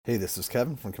Hey, this is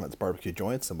Kevin from Kevin's Barbecue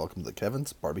Joints, and welcome to the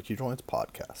Kevin's Barbecue Joints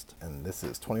podcast. And this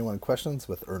is 21 Questions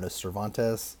with Ernest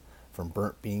Cervantes from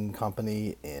Burnt Bean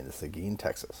Company in Seguin,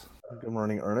 Texas. Good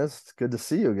morning, Ernest. Good to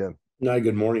see you again. No,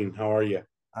 good morning. How are you?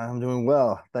 I'm doing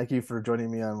well. Thank you for joining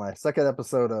me on my second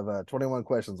episode of 21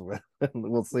 Questions with.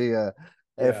 We'll see if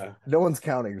Yeah, no one's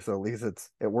counting, so at least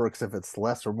it works if it's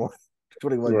less or more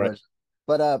 21 right, questions.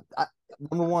 But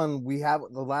number one, we have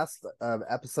the last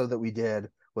episode that we did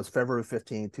was February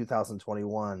 15th,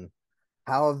 2021.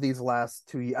 How have these last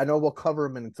 2 years? I know we'll cover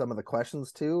them in some of the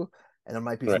questions too, and there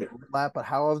might be some right. overlap, but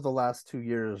how have the last 2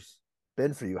 years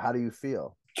been for you? How do you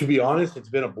feel? To be honest, it's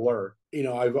been a blur.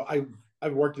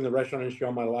 I've worked in the restaurant industry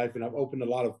all my life, and I've opened a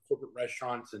lot of corporate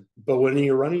restaurants. And but when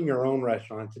you're running your own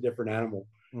restaurant, it's a different animal.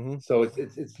 Hmm. So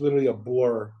it's literally a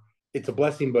blur. It's a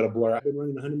blessing, but a blur. I've been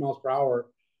running 100 miles per hour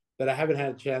that I haven't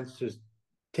had a chance to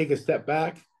take a step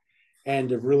back and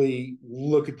to really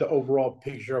look at the overall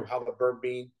picture of how the burnt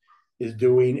bean is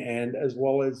doing, and as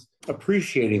well as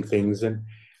appreciating things. And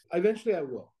eventually, I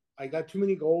will. I got too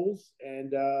many goals,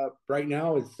 and right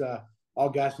now it's all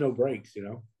gas, no brakes.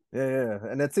 Yeah,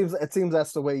 and it seems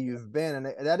that's the way you've been,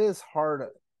 and that is hard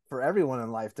for everyone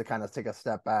in life to kind of take a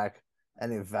step back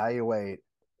and evaluate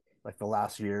like the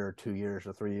last year or 2 years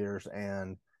or 3 years.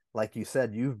 And like you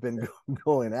said, you've been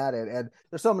going at it, and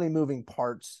there's so many moving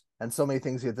parts and so many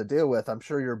things you have to deal with. I'm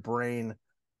sure your brain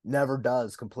never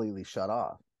does completely shut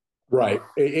off. Right.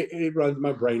 It runs,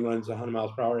 my brain runs 100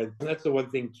 miles per hour. And that's the one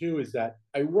thing, too, is that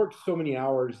I work so many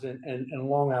hours and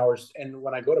long hours. And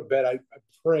when I go to bed, I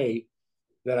pray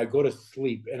that I go to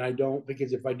sleep. And I don't,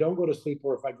 because if I don't go to sleep,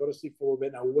 or if I go to sleep for a little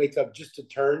bit and I wake up just to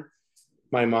turn,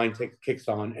 my mind kicks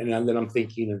on. And then I'm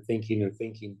thinking and thinking and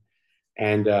thinking.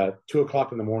 And 2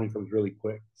 o'clock in the morning comes really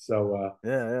quick. So,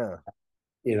 Yeah,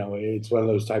 yeah. it's one of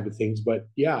those type of things. But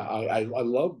yeah, I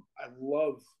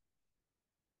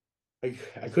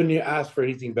couldn't ask for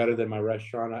anything better than my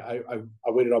restaurant. I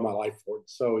waited all my life for it,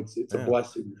 so it's a Yeah.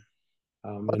 blessing,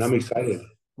 and What's I'm excited.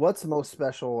 what's most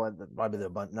special? Probably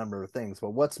the number of things,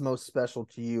 but what's most special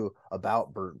to you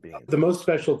about burnt beans? The most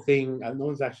special thing, no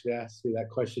one's actually asked me that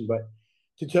question, but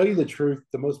to tell you the truth,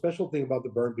 the most special thing about the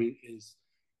burn beat is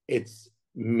it's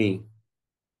me.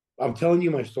 I'm telling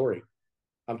you my story.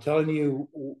 I'm telling you,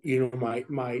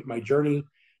 my journey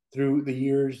through the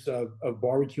years of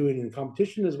barbecuing and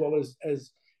competition, as well as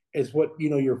what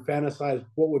your fantasize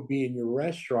what would be in your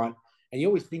restaurant. And you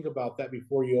always think about that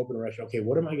before you open a restaurant. Okay,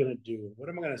 what am I going to do? What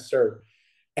am I going to serve?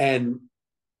 And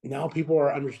now people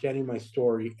are understanding my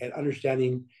story and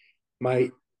understanding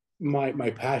my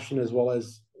my passion, as well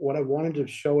as what I wanted to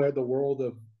show at the world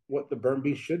of what the burn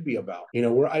beef should be about.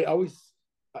 Where I always,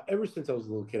 ever since I was a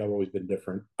little kid, I've always been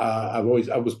different. I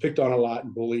was picked on a lot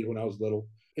and bullied when I was little.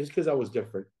 It's because I was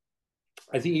different.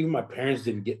 I think even my parents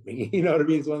didn't get me. You know what I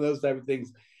mean? It's one of those type of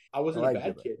things. I Oh, wasn't a I get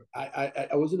bad it. kid.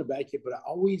 I wasn't a bad kid, but I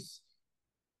always,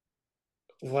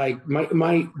 like,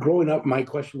 my growing up, my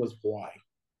question was why.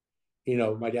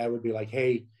 My dad would be like,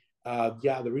 "Hey,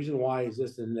 yeah, the reason why is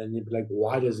this," and then he'd be like,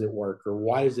 "Why does it work, or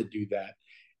why does it do that?"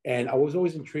 And I was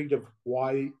always intrigued of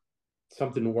why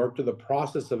something worked, or the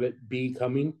process of it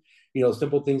becoming,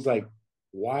 simple things like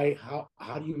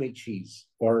how do you make cheese,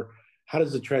 or how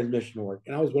does the transmission work?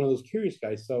 And I was one of those curious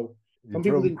guys. So You some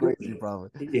people drove me didn't get crazy, me.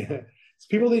 probably. Yeah,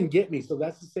 people didn't get me. So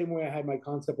that's the same way I had my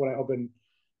concept when I opened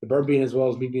the burn bean, as well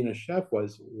as me being a chef,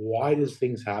 was why does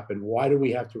things happen? Why do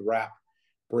we have to wrap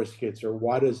briskets, or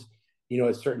why does,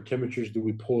 at certain temperatures do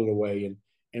we pull it away,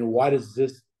 and why does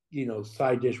this,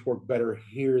 side dish work better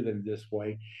here than this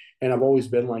way? And I've always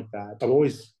been like that. I've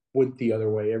always went the other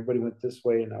way. Everybody went this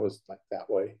way, and I was like that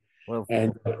way. Well,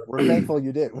 And we're thankful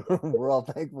you did. We're all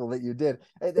thankful that you did.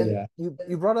 And then yeah,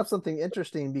 you brought up something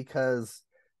interesting because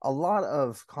a lot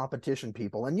of competition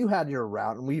people, and you had your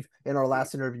route, and we've in our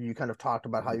last interview, you kind of talked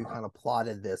about how you kind of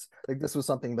plotted this. Like this was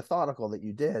something methodical that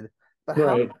you did. But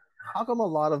right. how come a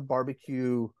lot of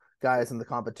barbecue guys in the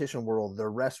competition world,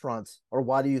 their restaurants, or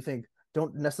why do you think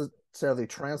don't necessarily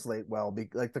translate well?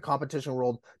 Like the competition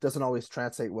world doesn't always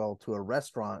translate well to a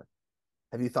restaurant.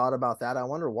 Have you thought about that? I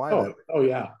wonder why that. Oh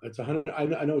yeah, it's 100. I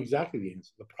know exactly the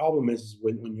answer. The problem is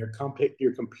when you're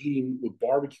competing with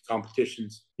barbecue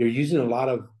competitions, you're using a lot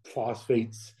of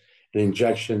phosphates and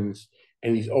injections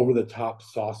and these over the top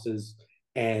sauces,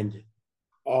 and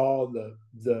all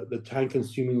the time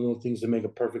consuming little things to make a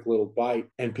perfect little bite.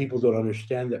 And people don't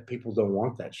understand that people don't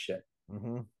want that shit.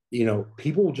 Mhm.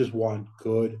 People just want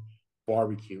good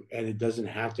barbecue, and it doesn't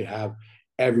have to have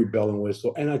every bell and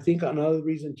whistle. And I think another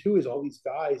reason too is all these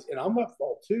guys, and I'm at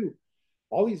fault too.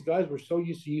 All these guys were so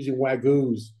used to using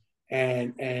wagyus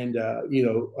and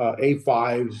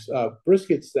A5s,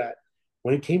 briskets, that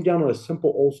When it came down to a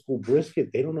simple old school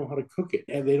brisket, they don't know how to cook it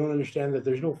and they don't understand that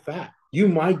there's no fat. You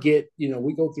might get,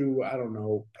 we go through, I don't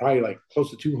know, probably like close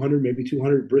to 200, maybe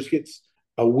 200 briskets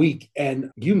a week.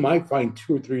 And you might find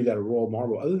two or three that are royal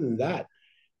marble. Other than that,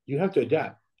 you have to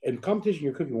adapt. In competition,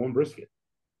 you're cooking one brisket.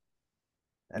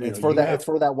 And You know, it's for you that have it's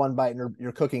for that one bite, and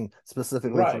you're cooking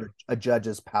specifically right. for a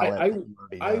judge's I palate I, that you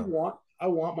already I know. want I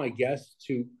want my guests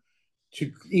to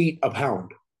eat a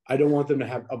pound. I don't want them to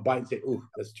have a bite and say, "Ooh,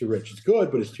 that's too rich." It's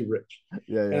good, but it's too rich.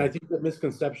 Yeah, And yeah. I think the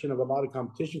misconception of a lot of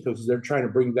competition coaches, they're trying to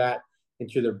bring that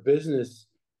into their business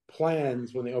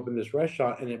plans when they open this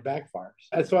restaurant, and it backfires.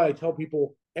 That's why I tell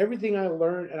people everything I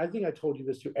learned, and I think I told you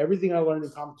this too. Everything I learned in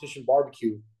competition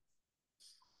barbecue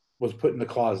was put in the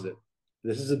closet.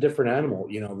 This is a different animal.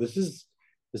 This is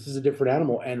a different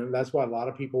animal, and that's why a lot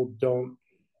of people don't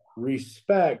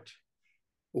respect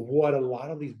what a lot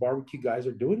of these barbecue guys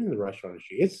are doing in the restaurant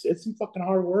industry. It's some fucking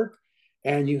hard work,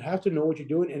 and you have to know what you're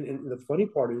doing. And the funny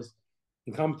part is,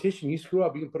 in competition, you screw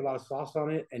up, you can put a lot of sauce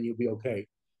on it, and you'll be okay.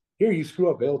 Here, you screw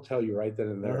up, they'll tell you right then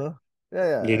and there. Uh-huh.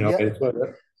 Yeah, yeah. And yeah, It's what,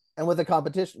 and with the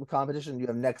competition, you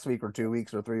have next week or 2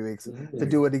 weeks or 3 weeks to mm-hmm.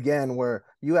 do it again, where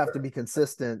you have to be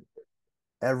consistent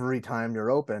every time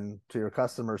you're open to your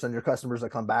customers, and your customers that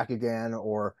come back again,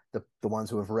 or the ones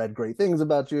who have read great things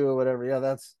about you or whatever. Yeah,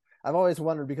 that's I've always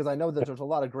wondered, because I know that there's a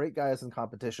lot of great guys in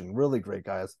competition, really great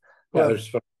guys who Yeah, have there's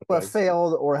fun who have guys.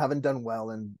 failed or haven't done well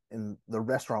in the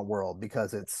restaurant world,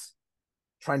 because it's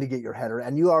trying to get your head around,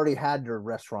 and you already had your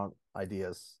restaurant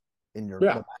ideas in the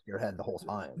Yeah, back of your head the whole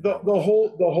time. the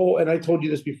whole, and I told you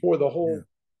this before. The Yeah. whole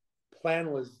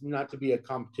plan was not to be a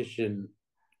competition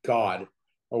god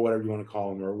or whatever you want to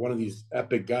call him, or one of these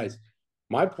epic guys.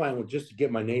 My plan was just to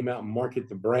get my name out and market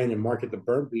the brand and market the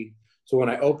burn beat. So when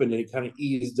I opened it, it kind of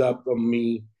eased up on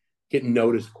me getting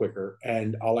noticed quicker.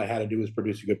 And all I had to do was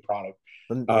produce a good product.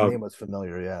 The Um, name was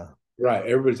familiar, yeah. right.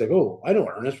 Everybody's like, oh, I know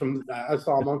Ernest from, I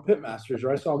saw him on Pitmasters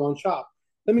or I saw him on Shop.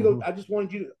 Let me go. Hmm. I just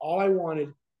wanted you, all I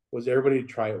wanted was everybody to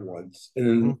try it once. And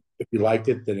Hmm. then if you liked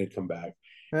it, then it'd come back.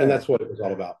 And Yeah. that's what it was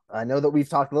all about. I know that we've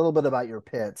talked a little bit about your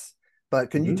pits,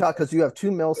 but can you Mm-hmm. talk, because you have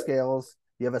two mill scales,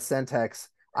 you have a Centex.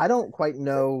 I don't quite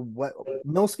know what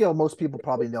mill scale. Most people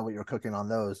probably know what you're cooking on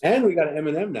those. And we got an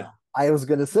M&M now. I was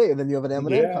going to say, and then you have an M&M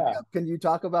coming Yeah. up. Can you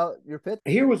talk about your pit?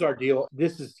 Here was our deal.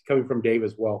 This is coming from Dave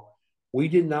as well. We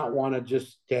did not want to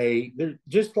just stay there,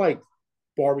 just like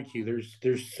barbecue.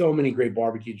 There's so many great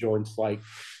barbecue joints. Like,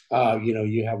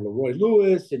 you have Leroy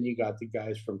Lewis, and you got the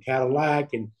guys from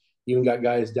Cadillac, and you even got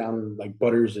guys down in like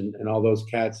Butters and all those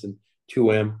cats and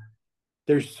 2M.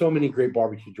 There's so many great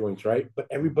barbecue joints, right? But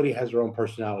everybody has their own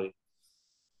personality.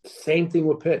 Same thing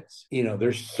with pits.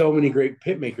 There's so many great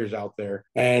pit makers out there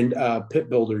and pit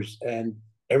builders, and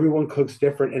everyone cooks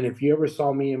different. And if you ever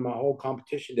saw me in my whole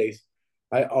competition days,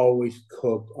 I always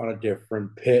cooked on a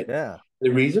different pit. Yeah.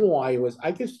 The reason why was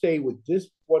I could stay with this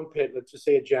one pit, let's just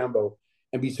say a Jambo,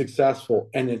 and be successful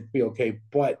and it'd be okay.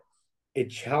 But it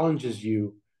challenges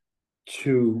you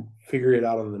to figure it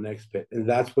out on the next pit. And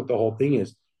that's what the whole thing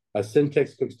is. A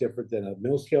Syntex cooks different than a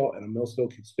mill scale, and a mill scale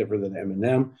cooks different than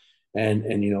M&M,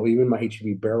 and even my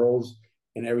HEB barrels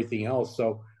and everything else.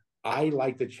 So I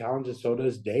like the challenges. So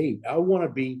does Dave. I want to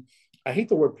be. I hate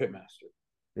the word pitmaster.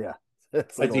 Yeah.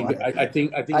 It's I like, think I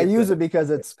think I it's use a. it because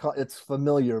it's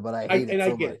familiar, but I hate it I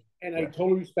so get much. it, and I Yeah.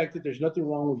 totally respect it. There's nothing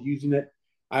wrong with using it.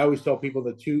 I always tell people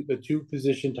the two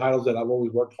position titles that I've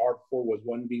always worked hard for was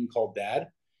one being called dad,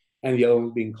 and the other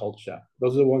one being called chef.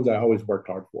 Those are the ones I always worked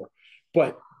hard for.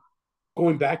 But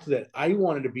going back to that, I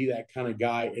wanted to be that kind of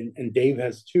guy, and Dave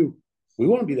has too. We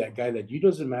want to be that guy that you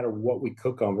doesn't matter what we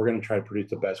cook on, we're going to try to produce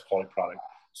the best quality product.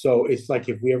 So it's like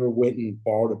if we ever went and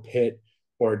borrowed a pit,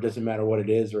 or it doesn't matter what it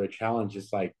is, or a challenge,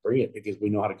 it's like bring it because we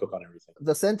know how to cook on everything.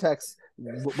 The Centex,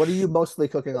 what are you mostly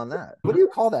cooking on that? What do you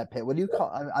call that pit? What do you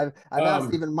call? I've asked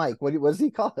Um, even Mike. What does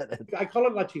he call it? I call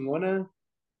it La Chingona,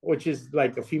 which is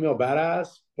like a female badass.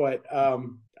 But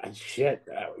shit,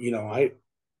 I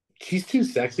she's too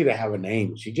sexy to have a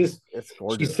name. It's She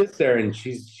gorgeous. sits there and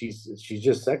she's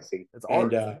just sexy. It's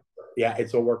And art. yeah,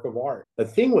 it's a work of art. The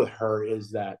thing with her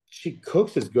is that she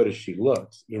cooks as good as she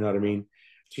looks. You know what I mean?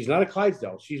 She's not a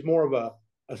Clydesdale. She's more of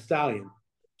a stallion.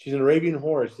 She's an Arabian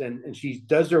horse, and she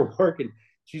does her work, and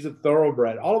she's a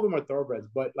thoroughbred. All of them are thoroughbreds,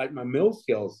 but like my mill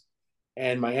skills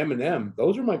and my M&M,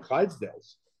 those are my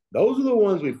Clydesdales. Those are the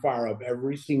ones we fire up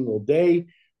every single day.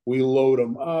 We load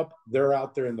them up. They're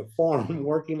out there in the farm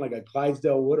working like a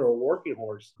Clydesdale would or a working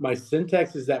horse. My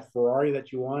Syntax is that Ferrari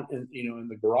that you want in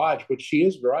the garage, which she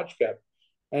is garage kept.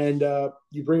 And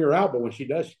you bring her out, but when she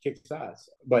does, she kicks ass.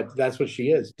 But that's what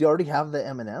she is. Do you already have the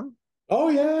M&M? Oh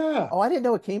yeah, Oh, I didn't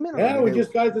know it came in already. yeah. We Okay.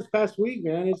 just got it this past week,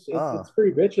 man. Oh, It's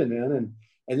pretty bitching, man.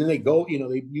 And then they go,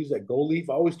 they use that gold leaf.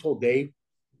 I always told Dave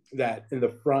that in the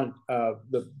front of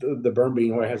the burn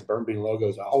bean where it has burn bean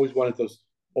logos. I always wanted those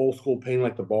old school paint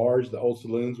like the bars, the old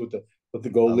saloons with the I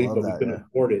gold leaf, love but we that. couldn't Yeah.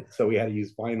 afford it, so we had to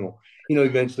use vinyl.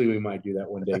 Eventually we might do that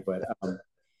one day, but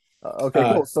Okay,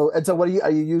 uh, cool. So what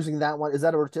are you using that one? Is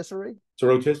that a rotisserie? so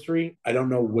rotisserie, I don't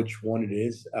know which one it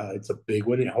is. It's a big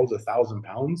one. It holds 1,000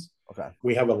 pounds. Okay.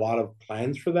 We have a lot of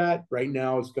plans for that. Right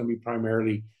now, it's going to be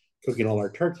primarily cooking all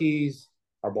our turkeys,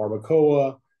 our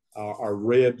barbacoa, our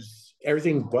ribs,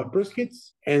 everything but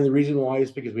briskets. And the reason why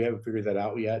is because we haven't figured that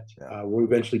out yet. Yeah. We'll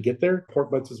eventually get there. Pork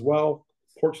butts as well,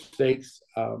 pork steaks,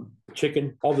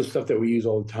 chicken, all the stuff that we use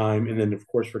all the time. And then, of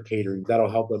course, for catering, that'll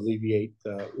help alleviate.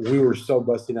 We were so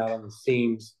busting out on the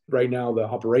seams. Right now, the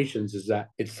operations is that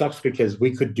it sucks because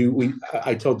we could do.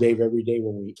 I tell Dave every day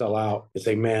when we sell out, I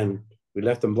say, man, we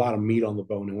left them a lot of meat on the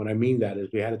bone. And what I mean that is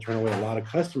we had to turn away a lot of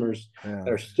customers that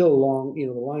Yeah. are still long, the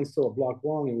line's still a block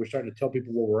long, and we're starting to tell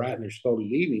people where we're at and they're slowly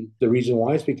leaving. The reason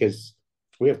why is because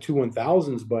we have two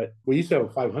 1,000s, but we used to have a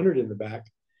 500 in the back,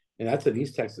 and that's an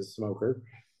East Texas smoker.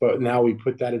 But now we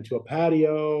put that into a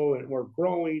patio and we're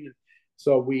growing.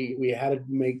 So we had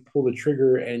to pull the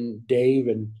trigger, and Dave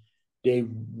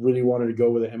really wanted to go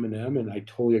with an M&M, and I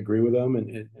totally agree with them.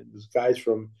 And those guys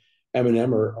from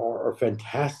M&M are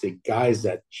fantastic guys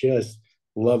that just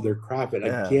love their craft. And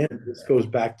Yeah. again, this goes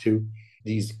back to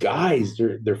these guys.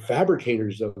 They're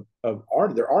fabricators of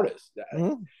art. They're artists.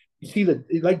 Mhm. You see that,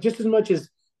 like, just as much as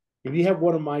if you have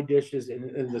one of my dishes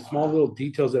and the small little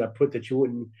details that I put that you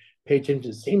wouldn't pay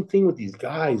attention. Same thing with these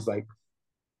guys. Like,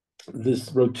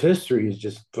 this rotisserie is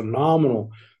just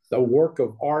phenomenal. The work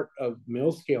of art of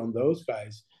mill scale and those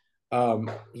guys,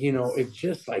 it's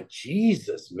just like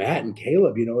Jesus, Matt and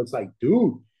Caleb. It's like,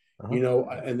 dude, Uh-huh.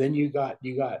 and then you got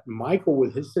Michael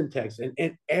with his syntax,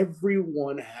 and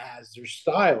everyone has their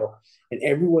style, and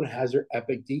everyone has their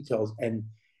epic details, and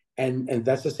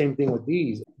that's the same thing with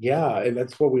these. Yeah, and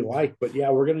that's what we like. But yeah,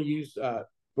 we're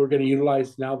gonna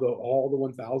utilize now all the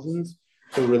 1,000s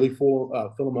to really fill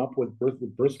them up with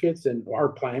briskets. And our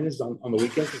plan is on the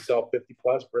weekends to sell 50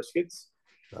 plus briskets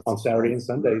That's on Saturday and nice.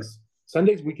 Sundays.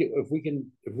 Sundays we can we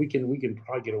can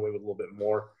probably get away with a little bit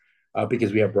more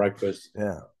because we have breakfast.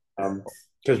 Yeah.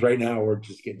 Because right now we're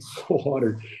just getting so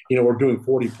hotter. We're doing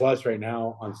 40 plus right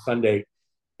now on Sunday,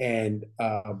 and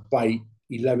by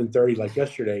 11:30, like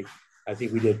yesterday, I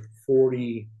think we did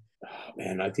 40. Oh,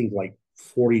 man, I think like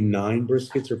 49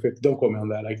 briskets or 50. Don't quote me on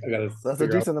that. I got to That's a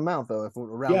figure out. decent amount though, if we're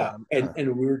around Yeah, that.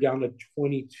 and we were down to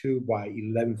 22 by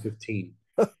 11:15.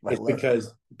 By It's 11.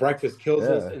 because breakfast kills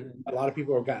us, Yeah. and a lot of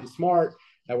people have gotten smart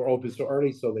that we're open so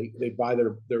early, so they buy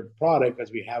their product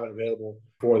as we have it available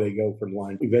before they go for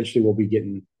lunch. Eventually, we'll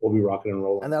be rocking and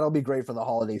rolling. And that'll be great for the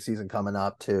holiday season coming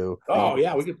up too. Oh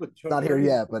yeah, we It's can put not here turkeys,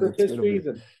 yet, but it'll be. rotisseries,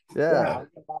 and yeah, Yeah. we got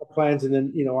a lot of plans. And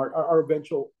then our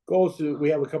eventual goal is to we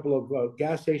have a couple of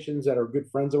gas stations that are good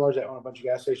friends of ours that own a bunch of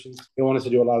gas stations. They want us to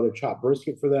do a lot of their chopped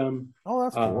brisket for them. Oh,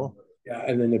 that's Um, cool. yeah,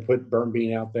 and then they put burnt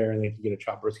bean out there, and they can get a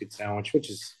chopped brisket sandwich,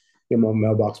 which is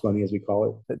mailbox money as we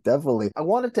call it. Definitely. I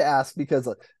wanted to ask because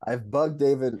I've bugged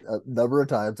David a number of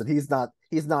times and he's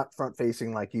not front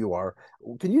facing like you are.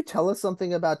 Can you tell us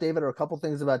something about David or a couple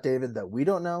things about David that we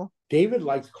don't know? David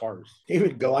likes cars.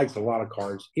 David likes a lot of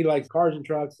cars. He likes cars and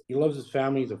trucks. He loves his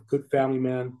family. He's a good family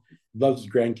man. Loves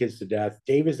his grandkids to death.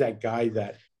 Dave is that guy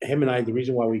that him and I. The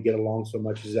reason why we get along so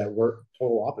much is that we're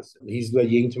total opposite. He's the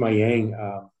yin to my yang.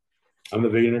 I'm the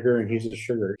vinegar and he's the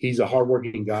sugar. He's a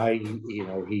hardworking guy. He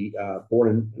not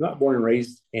born and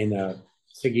raised in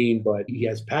Seguin, but he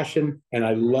has passion, and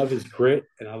I love his grit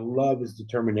and I love his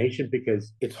determination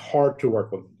because it's hard to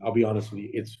work with. I'll be honest with you,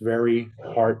 it's very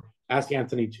hard. Ask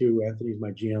Anthony too. Anthony's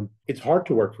my GM. It's hard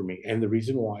to work for me, and the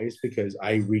reason why is because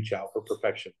I reach out for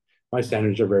perfection. My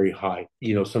standards are very high.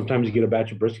 Sometimes you get a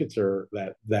batch of briskets or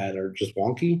that are just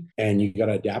wonky, and you got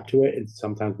to adapt to it. And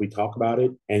sometimes we talk about it,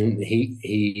 and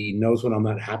he knows when I'm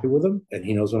not happy with him, and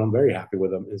he knows when I'm very happy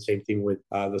with him. And same thing with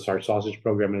the Sarge sausage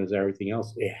program and as everything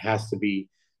else. It has to be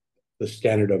the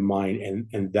standard of mine,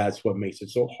 and that's what makes it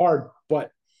so hard. But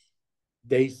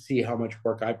they see how much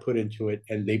work I put into it,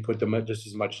 and they put them just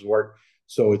as much as work.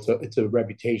 So it's a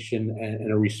reputation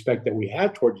and a respect that we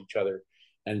have towards each other.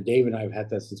 And Dave and I have had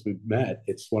that since we've met.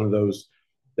 It's one of those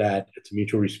that it's a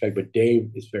mutual respect. But Dave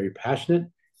is very passionate.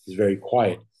 He's very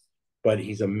quiet, but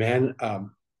he's a man.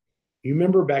 You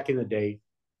remember back in the day,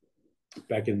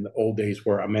 back in the old days,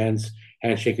 where a man's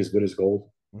handshake is good as gold.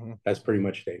 Mhm. That's pretty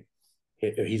much Dave.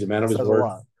 He's a man That of his says a word,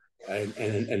 lot. and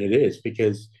it is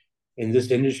because in this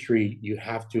industry you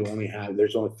have to only have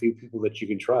there's only a few people that you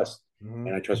can trust, Mm-hmm.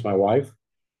 and I trust my wife,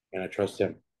 and I trust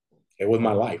him with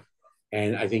my life.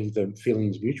 And I think the feeling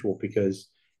is mutual because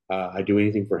I do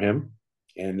anything for him,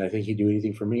 and I think he'd do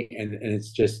anything for me. And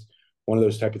it's just one of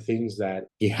those type of things that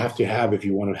you have to have if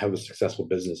you want to have a successful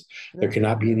business. There Yeah,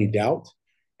 cannot be any doubt.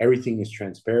 Everything is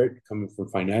transparent, coming from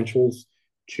financials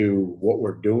to what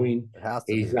we're doing. it has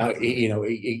to He's be. not, you know,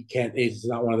 it can't. It's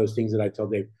not one of those things that I tell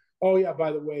Dave. Oh yeah,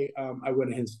 by the way, I went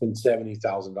ahead and spent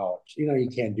 $70,000. You know, you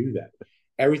can't do that.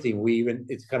 Everything we even.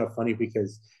 It's kind of funny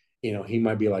because he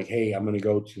might be like, hey, I'm going to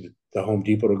go to the Home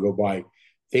Depot to go buy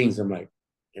things. I'm like,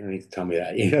 you don't need to tell me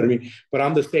that. You know what I mean? But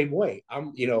I'm the same way.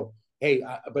 Hey,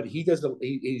 but he does.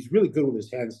 He's really good with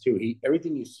his hands too.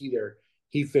 Everything you see there,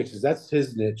 he fixes. That's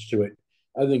his niche to it.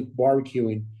 I think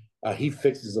barbecuing, he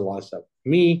fixes a lot of stuff.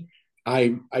 Me,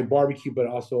 I barbecue, but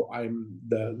also I'm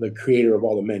the creator of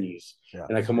all the menus, Yeah,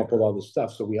 and I come up with all the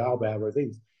stuff. So we all have our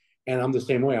things. And I'm the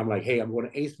same way. I'm like, hey, I'm going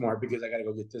to A Smart because I got to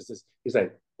go get this. He's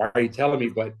like, why are you telling me?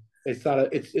 But it's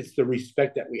not it's the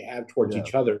respect that we have towards yeah.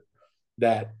 each other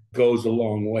that goes a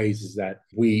long ways, is that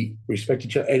we respect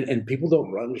each other. And people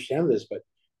don't understand this, but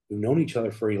we've known each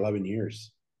other for 11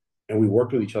 years, and we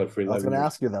worked with each other for I was 11 going to years.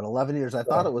 ask you that. 11 years. I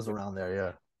thought Yeah. it was around there.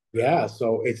 Yeah. Yeah,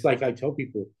 so it's like I tell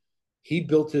people, he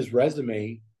built his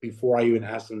resume before I even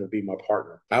asked him to be my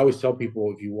partner. I always tell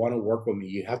people, if you want to work with me,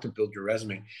 you have to build your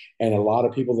resume. And a lot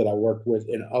of people that I worked with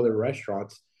in other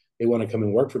restaurants, they want to come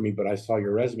and work for me, but I saw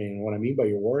your resume, and what I mean by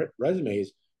your resume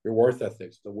is your worth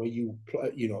ethics, the way you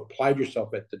applied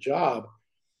yourself at the job.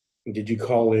 Did you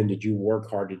call in? Did you work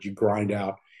hard? Did you grind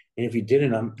out? And if you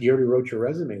didn't, you already wrote your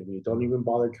resume with me. Don't Mhm. even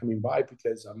bother coming by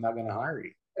because I'm not going to hire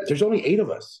you. There's only 8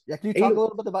 of us. Yeah. Can you Eight talk of a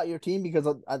little bit about your team because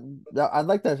I'd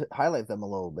like to highlight them a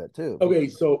little bit too. Okay,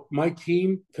 so my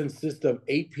team consists of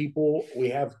 8 people. We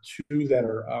have 2 that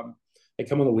are they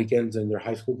come on the weekends and they're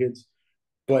high school kids,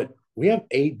 but we have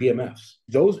 8 BMFs.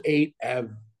 Those 8 have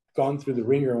gone through the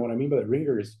ringer, and what I mean by the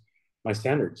ringer is my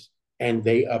standards, and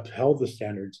they upheld the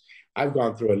standards. I've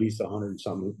gone through at least 100 and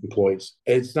some employees.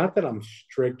 It's not that I'm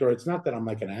strict, or it's not that I'm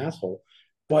like an asshole,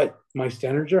 but my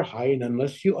standards are high, and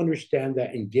unless you understand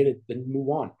that and get it, then move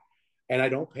on. And I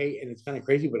don't pay, and it's kind of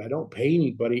crazy, but I don't pay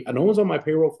anybody. No one's on my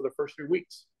payroll for the first 3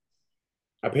 weeks.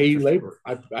 I pay you Interesting.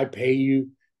 labor. I pay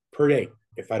you per day.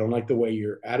 If I don't like the way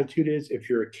your attitude is, if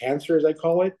you're a cancer, as I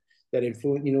call it, that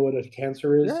influence, you know what a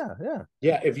cancer is? Yeah. Yeah.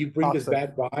 Yeah, if you bring this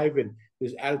Toxic. bad vibe and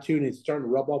this attitude and it's starting to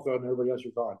rub off on everybody else,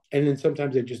 you're gone. And then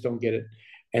sometimes they just don't get it.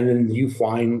 And then you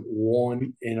find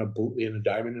one in a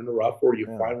diamond in the rough, or you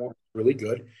Yeah. find one really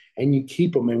good, and you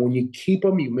keep them. And when you keep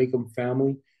them, you make them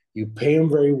family. You pay them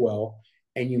very well,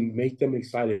 and you make them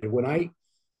excited. When I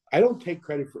don't take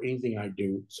credit for anything I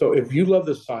do. So if you love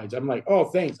the sides, I'm like, oh,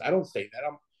 thanks. I don't say that.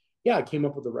 Yeah, I came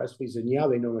up with the recipes, and yeah,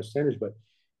 they know my standards. But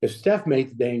if Steph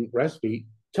made the dang recipe,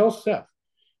 tell Steph.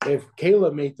 If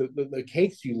Kayla made the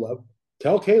cakes you love,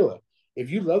 tell Kayla.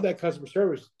 If you love that customer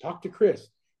service, talk to Chris.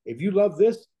 If you love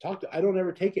this, talk to. I don't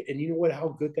ever take it. And you know what? How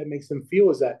good that makes them feel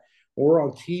is that when we're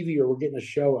on TV or we're getting a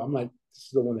show, I'm like, this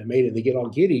is the one that made it. They get all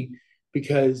giddy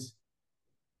because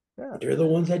Yeah. they're the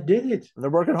ones that did it. They're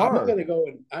working I'm not hard. gonna go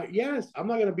and yes, I'm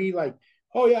not gonna be like,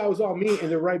 oh yeah, it was all me, and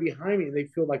they're right behind me, and they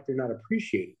feel like they're not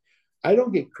appreciated. I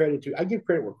don't get credit to. I give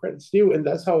credit where credit's due, and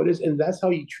that's how it is, and that's how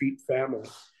you treat family,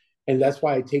 and that's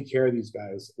why I take care of these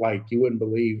guys like you wouldn't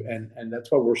believe, and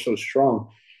that's why we're so strong.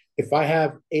 If I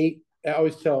have 8, I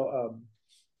always tell.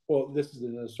 Well, this is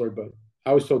another story, but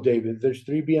I always tell David, there's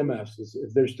 3 BMFs.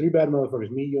 If there's 3 bad motherfuckers,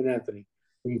 me, you, and Anthony,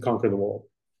 we can conquer the world.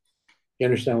 You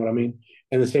understand what I mean?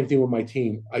 And the same thing with my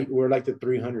team. We're like the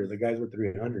 300. The guys were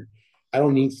 300. I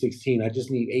don't need 16. I just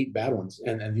need 8 bad ones.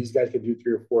 And these guys can do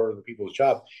 3 or 4 of the people's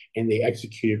job, and they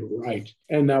executed right.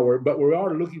 And now we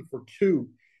are looking for 2.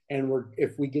 And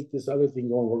if we get this other thing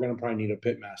going, we're gonna probably need a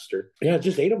pit master. Yeah,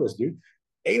 just 8 of us, dude.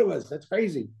 8 of us. That's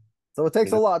crazy. So it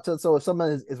takes You a know? lot to. So if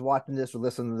someone is watching this or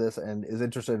listening to this and is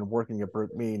interested in working at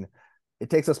Brook Mean, it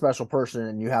takes a special person,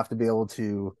 and you have to be able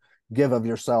to give of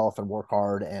yourself and work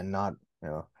hard and not,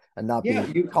 and not Yeah,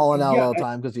 be calling out yeah, all the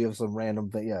time because you have some random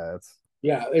thing. Yeah, it's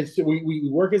yeah. We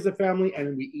work as a family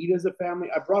and we eat as a family.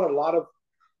 I brought a lot of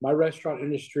my restaurant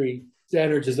industry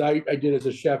standards as I did as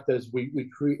a chef. As we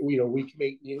create, we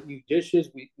make new dishes.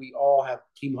 We all have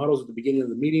team huddles at the beginning of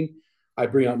the meeting. I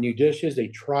bring out new dishes. They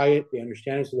try it. They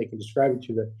understand it, so they can describe it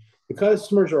to the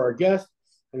customers or our guests.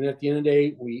 And then at the end of the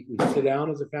day, we sit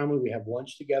down as a family. We have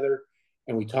lunch together,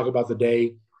 and we talk about the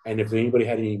day. And if anybody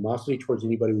had any animosity towards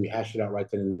anybody, we hash it out right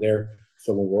then and there.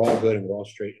 So when we're all good and we're all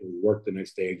straight, and we work the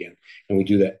next day again, and we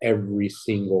do that every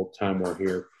single time we're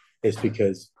here. It's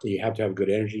because you have to have good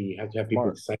energy. You have to have people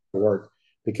smart. excited to work,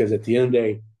 because at the end of the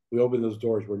day, we open those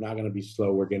doors, we're not going to be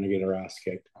slow. We're going to get our ass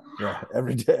kicked. Yeah,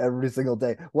 every day, every single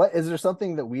day. What is there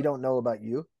something that we don't know about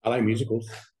you? I like musicals.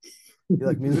 You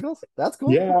like musicals? That's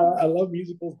cool. Yeah, I love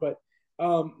musicals, but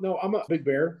no, I'm a big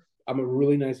bear. I'm a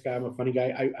really nice guy. I'm a funny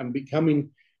guy. I'm becoming.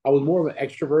 I was more of an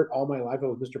extrovert all my life. I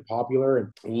was Mr. Popular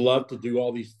and loved to do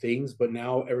all these things. But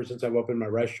now, ever since I've opened my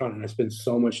restaurant and I spend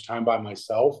so much time by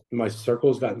myself, my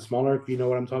circle's gotten smaller. If you know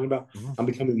what I'm talking about, Mhm, I'm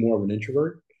becoming more of an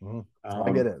introvert. mhm.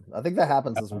 I get Um, it. I think that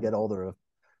happens as we get older.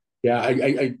 yeah,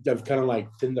 I've kind of like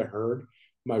thinned the herd.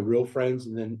 My real friends,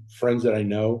 and then friends that I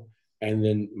know, and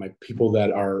then my people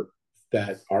that are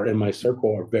in my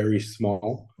circle are very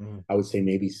small. Mhm. I would say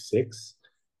maybe six,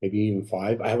 maybe even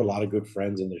five. I have a lot of good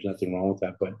friends, and there's nothing wrong with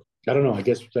that. But I don't know. I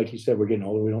guess, like you said, we're getting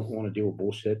older. We don't want to deal with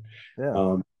bullshit. Yeah.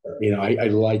 Um, I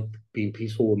like being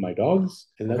peaceful with my dogs,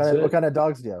 and that's What it. kind of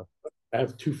dogs do you have? I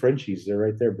have two Frenchies. They're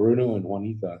right there, Bruno and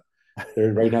Juanita.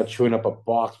 They're right now chewing up a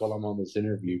box while I'm on this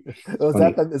interview. It's Oh,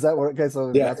 funny. is that where okay,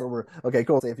 so Yeah, that's what we're okay,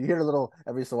 cool. So if you hear a little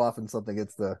every so often something,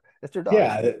 it's your dogs.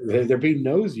 yeah, they're being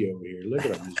nosy over here. Look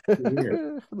at them.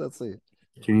 Here. Let's see.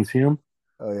 Can you see them?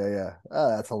 Oh yeah, yeah. Oh,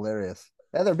 that's hilarious.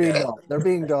 And they're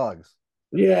being dogs.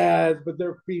 Yeah, but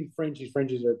they're being Frenchies.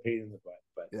 Frenchies are a pain in the butt.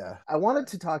 But Yeah. I wanted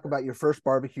to talk about your first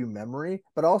barbecue memory,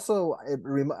 but also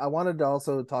I wanted to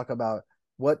also talk about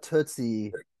what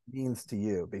Tootsie means to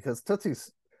you because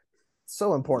Tootsie's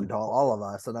so important to all of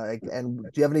us. And do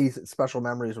you have any special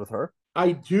memories with her?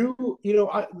 I do,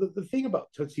 the thing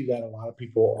about Tootsie that a lot of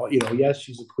people, yes,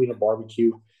 she's a queen of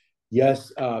barbecue.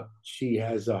 Yes, she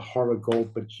has a heart of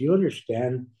gold, but you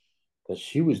understand that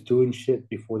she was doing shit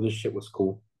before this shit was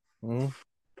cool. Mhm.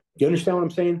 You understand what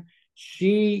I'm saying?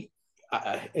 She,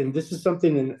 and this is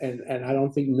something, and I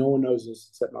don't think no one knows this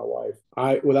except my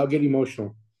wife. Without getting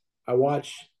emotional, I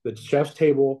watch the chef's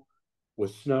table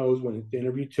with Snows when they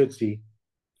interview Tootsie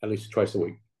at least twice a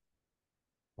week.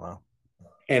 Wow.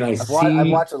 And I I've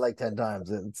see, watched it like 10 times.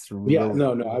 It's yeah, really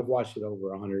no, I've watched it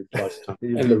over 100 plus times.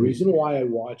 you And the beat me. reason why I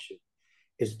watch it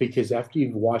is because after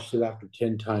you've watched it after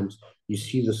 10 times, you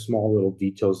see the small little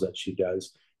details that she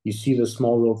does. You see the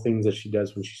small little things that she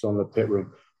does when she's on the pit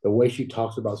room, the way she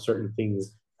talks about certain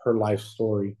things, her life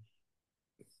story.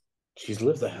 She's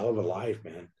lived a hell of a life,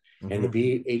 man. And to Hmm.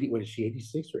 be 80, when is she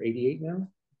 86 or 88 now?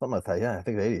 Something like that. Yeah, I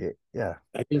think 88. Yeah.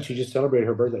 I think she just celebrated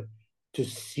her birthday. To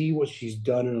see what she's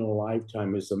done in a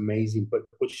lifetime is amazing, but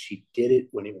what she did it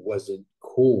when it wasn't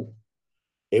cool.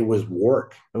 It was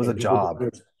work, It was a and people don't job.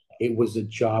 understand. It was a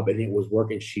job, and it was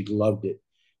work, and she loved it.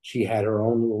 She had her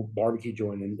own little barbecue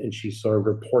joint, and she served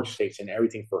her pork steaks and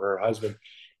everything for her husband.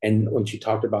 And when she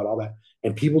talked about all that,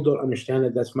 and people don't understand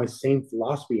that that's my same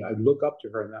philosophy. I look up to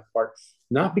her in that part,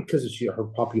 not because of her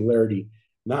popularity,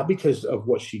 not because of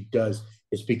what she does.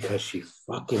 It's because she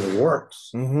fucking works.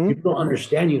 Hmm. People don't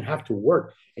understand you have to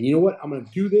work. And you know what? I'm going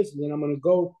to do this, and then I'm going to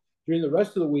go during the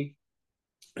rest of the week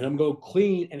and I'm going to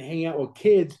clean and hang out with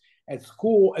kids at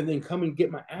school and then come and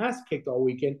get my ass kicked all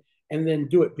weekend and then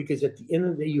do it because at the end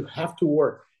of the day, you have to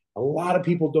work. A lot of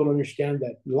people don't understand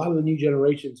that. A lot of the new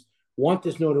generations want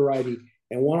this notoriety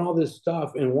and want all this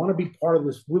stuff and want to be part of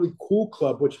this really cool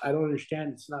club, which I don't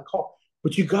understand. It's not called,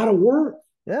 but you got to work.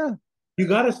 Yeah. You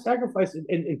got to sacrifice.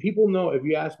 And people know if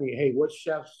you ask me, hey, what's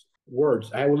chef's words?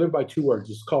 I will live by two words.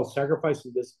 It's called sacrifice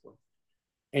and discipline.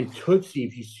 And Tootsie,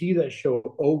 if you see that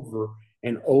show over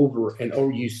and over and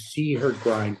over, you see her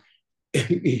grind,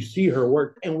 you see her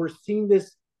work. And we're seeing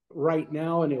this right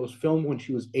now. And it was filmed when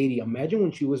she was 80. Imagine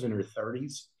when she was in her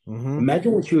 30s. Hmm.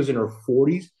 Imagine when she was in her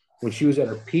 40s, when she was at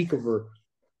her peak of her.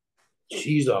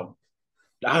 She's a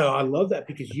I love that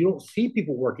because you don't see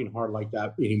people working hard like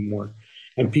that anymore.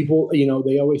 And people,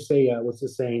 they always say, what's the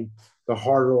saying? The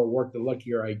harder I work, the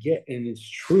luckier I get. And it's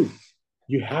true.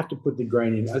 You have to put the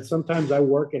grind in. Sometimes I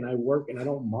work and I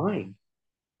don't mind.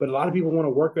 But a lot of people want to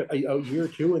work a year or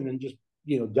two and then just,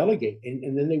 delegate.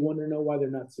 And then they wonder know why they're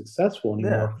not successful Yeah.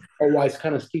 anymore or why it's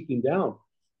kind of steeping down.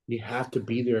 You have to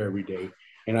be there every day.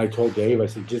 And I told Dave, I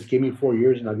said, just give me 4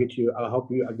 years and I'll help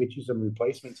you. I'll get you some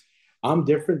replacements. I'm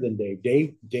different than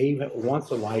Dave. Dave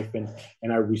wants a life and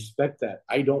I respect that.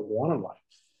 I don't want a life.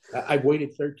 I've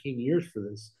waited 13 years for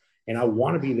this and I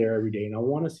want to be there every day and I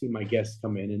want to see my guests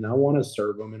come in and I want to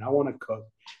serve them and I want to cook.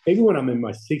 Maybe when I'm in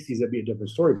my 60s, that'd be a different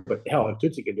story. But hell, if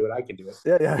Tootsie can do it, I can do it.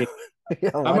 Yeah. Yeah. You Yeah.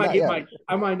 I Why might not? get Yeah.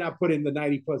 I might not put in the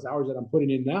 90 plus hours that I'm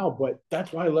putting in now, but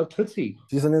that's why I love Tootsie.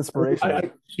 She's an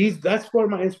inspiration. That's part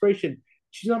of my inspiration.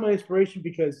 She's not my inspiration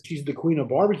because she's the queen of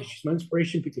barbecue. She's my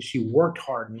inspiration because she worked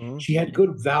hard. Hmm. She had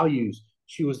good values.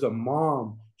 She was a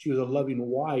mom. She was a loving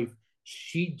wife.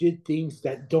 She did things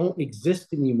that don't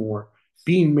exist anymore.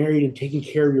 Being married and taking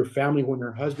care of your family when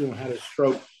her husband had a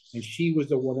stroke, and she was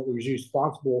the one that was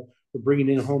responsible for bringing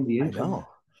in home the I income. know.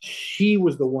 She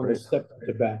was the one that Great. stepped up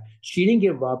to bat. She didn't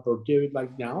give up or did it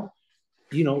like now.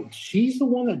 She's the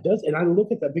one that does. And I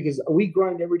look at that because we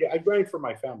grind every day. I grind for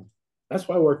my family. That's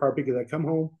why I work hard because I come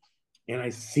home and I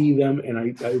see them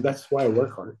and that's why I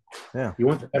work hard. Yeah. You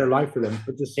want a better life for them.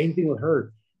 But the same thing with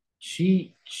her.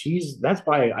 She's that's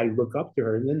why I look up to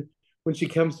her. And then when she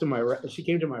came to my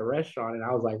restaurant and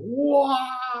I was like,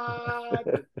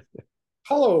 what?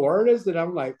 Hello, Ernest. And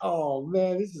I'm like, oh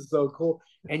man, this is so cool.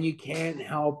 And you can't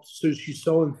help. So she's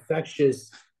so infectious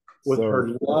with So, her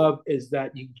love is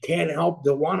that you can't help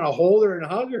to want to hold her and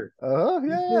hug her. oh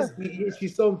yeah.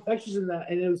 She's so infectious in that.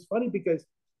 And it was funny because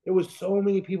there was so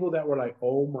many people that were like,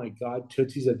 oh my God,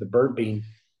 Tootsie's at the Burnt Bean.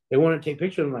 They want to take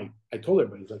pictures. I'm like, I told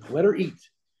everybody, like, let her eat.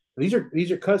 These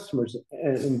are customers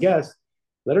and guests.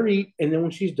 Let her eat. And then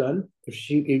when she's done, if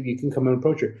you can come and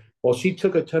approach her. Well, she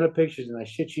took a ton of pictures, and I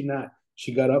shit you not,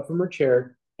 she got up from her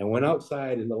chair and went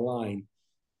outside in the line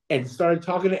and started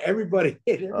talking to everybody.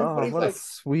 And Oh, everybody's what a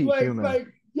sweet human. I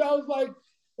was like,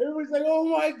 everybody's like, oh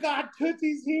my God,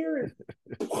 Tootsie's here.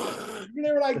 And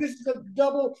they were like, this is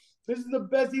the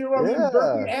best eater I'm in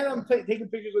Berkeley. Yeah. And I'm taking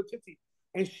pictures with Tootsie.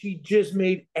 And she just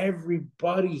made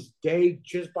everybody's day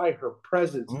just by her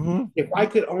presence. Hmm. If I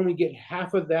could only get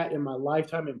half of that in my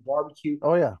lifetime in barbecue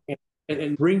Oh yeah.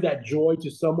 and bring that joy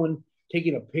to someone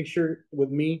taking a picture with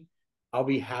me, I'll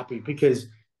be happy because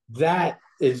that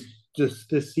is just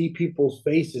to see people's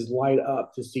faces light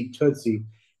up to see Tootsie.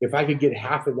 If I could get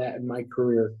half of that in my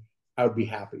career, I would be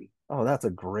happy. Oh, that's a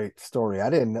great story. I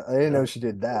didn't know she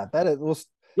did that. That is was.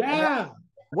 And Yeah.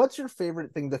 what's your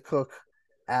favorite thing to cook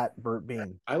at Burnt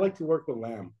Bean? I like to work with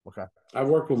lamb. Okay. I've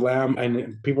worked with lamb,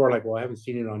 and people are like, well, I haven't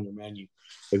seen it on your menu.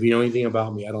 If you know anything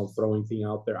about me, I don't throw anything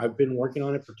out there. I've been working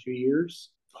on it for 2 years,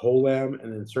 whole lamb,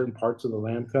 and then certain parts of the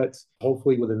lamb cuts.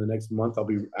 Hopefully, within the next month, I'll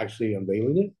be actually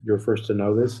unveiling it. You're first to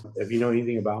know this. If you know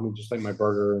anything about me, just like my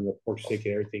burger and the pork steak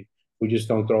and everything, we just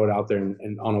don't throw it out there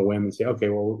and on a whim and say, okay,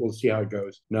 well, we'll see how it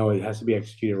goes. No, it has to be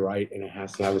executed right, and it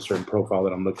has to have a certain profile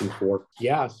that I'm looking for.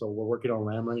 Yeah, so we're working on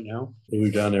lamb right now.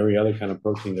 We've done every other kind of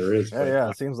protein there is. Yeah, But yeah.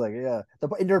 It seems like yeah.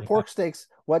 In your pork steaks,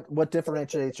 what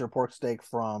differentiates your pork steak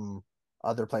from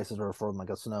other places or from like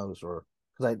a Snow's or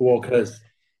because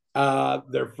because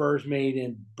they're first made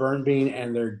in Burn Bean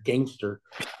and they're gangster.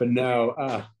 But no,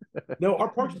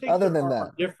 our pork steaks other are, than are, that.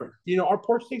 are different. Our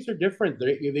pork steaks are different.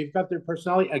 They've got their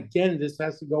personality. Again, this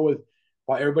has to go with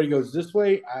while everybody goes this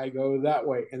way, I go that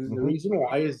way. And the Hmm. reason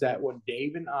why is that when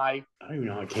Dave and I don't even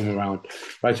know how it came around,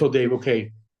 but I told Dave,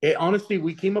 okay, honestly,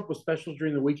 we came up with specials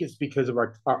during the week. It's because of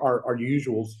our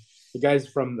usuals. The guys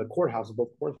from the courthouse, both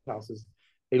courthouses,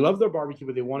 they love their barbecue,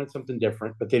 but they wanted something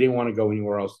different, but they didn't want to go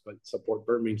anywhere else but support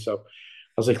Burnt Bean. So I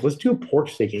was like, let's do a pork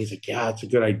steak. And he's like, yeah, it's a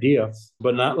good idea.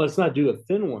 But let's not do the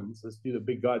thin ones. Let's do the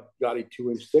big gaudy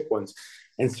 2-inch thick ones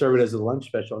and serve it as a lunch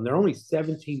special. And they're only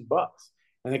 $17.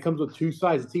 And it comes with two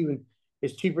sides.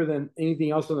 It's cheaper than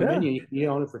anything else on the Yeah. menu. You can eat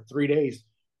on it for 3 days.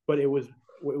 But it was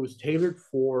tailored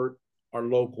for our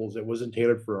locals. It wasn't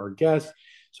tailored for our guests.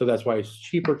 So that's why it's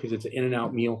cheaper because it's an in and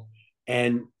out meal.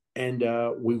 And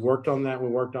we worked on that. We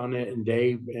worked on it, and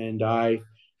Dave and I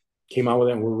came out with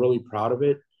it, and we're really proud of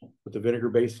it with the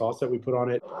vinegar-based sauce that we put on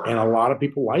it. And a lot of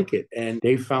people like it. And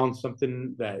they found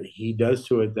something that he does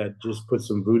to it that just puts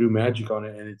some voodoo magic on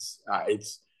it, and it's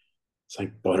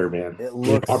like butter, man. It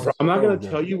looks I'm not so gonna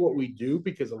tell good. you what we do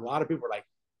because a lot of people are like,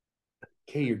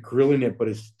 "Okay, you're grilling it, but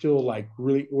it's still like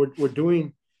really." We're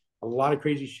doing a lot of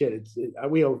crazy shit.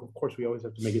 We of course we always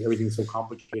have to make everything so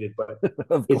complicated, but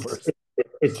Of it's course.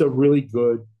 it's a really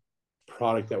good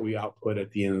product that we output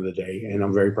at the end of the day, and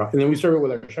I'm very proud. And then we serve it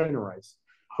with our China rice,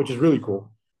 which is really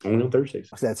cool. Only on Thursdays.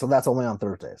 So that's only on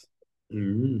Thursdays.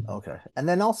 Mm-hmm. Okay. And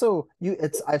then also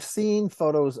I've seen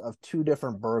photos of two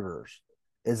different burgers.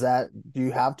 Do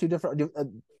you have two different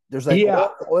there's like Yeah,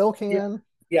 oil yeah, can?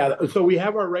 yeah. So we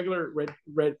have our regular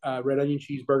red onion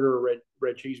cheeseburger or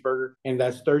red cheeseburger, and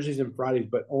that's Thursdays and Fridays.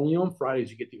 But only on Fridays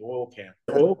you get the oil can.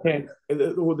 The oil can.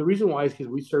 The reason why is because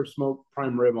we serve smoked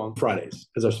prime rib on Fridays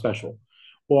as our special.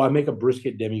 Well, I make a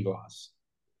brisket demi gloss,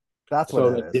 That's what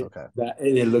so it is. Okay.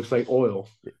 and it looks like oil.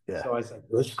 Yeah. So I said,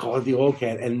 let's call it the oil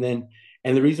can.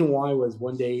 And the reason why was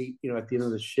one day, at the end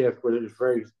of the shift where there's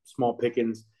very small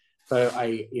pickings. So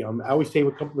I always save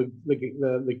a couple of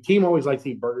the team always likes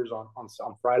to eat burgers on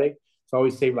Friday. So I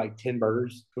always save like 10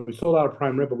 burgers. So we sold out of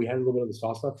prime rib, but we had a little bit of the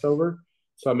sauce left over.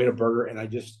 So I made a burger and I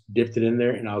just dipped it in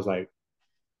there and I was like,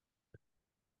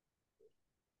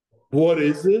 what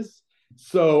is this?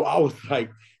 So I was like,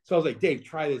 Dave,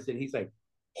 try this. And he's like,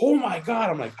 oh my God.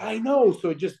 I'm like, I know. So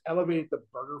it just elevated the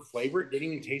burger flavor. It didn't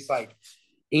even taste like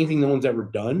anything no one's ever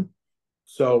done.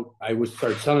 So I would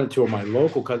start selling it to my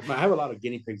local customers. I have a lot of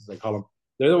guinea pigs, as I call them.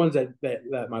 They're the ones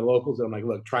that my locals. I'm like,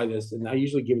 look, try this, and I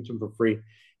usually give it to them for free.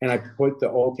 And I put the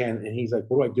oil can, and he's like,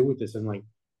 what do I do with this? And I'm like,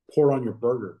 pour it on your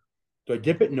burger. So I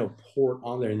dip it, no, pour it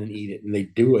on there, and then eat it. And they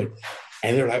do it,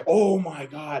 and they're like, oh my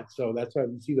god! So that's why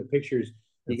you see the pictures.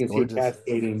 You It's can see it gorgeous.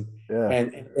 cascading, Yeah.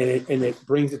 and it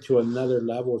brings it to another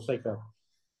level. It's like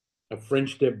a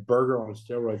French dip burger on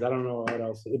steroids. I don't know what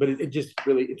else, but it just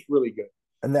really, it's really good.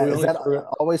 And So that we is only that serve it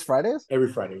always Fridays? every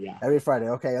Friday. Yeah, Every Friday.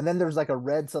 Okay. And then there's like a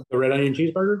red something. the red onion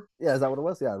cheeseburger. Yeah, is that what it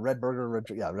was? Yeah, red burger,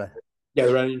 yeah, red. Yeah,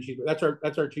 the red onion cheeseburger.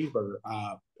 That's our cheeseburger.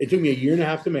 It took me a year and a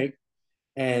half to make,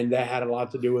 and that had a lot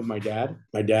to do with my dad.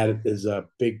 My dad is a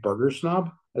big burger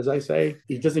snob, as I say.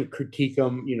 He doesn't critique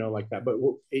them, like that. But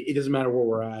it doesn't matter where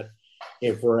we're at.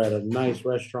 If we're at a nice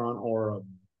restaurant or a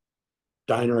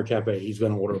diner or cafe, he's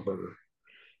going to order a burger.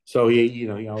 So he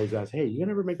always asks, "Hey, you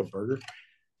gonna ever make a burger?"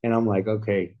 And I'm like,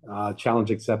 "Okay, challenge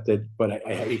accepted." But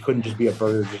it couldn't just be a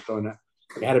burger, just throwing that.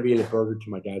 It had to be a burger to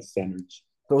my dad's standards.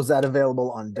 So is that available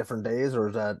on different days, or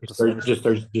is that just every Just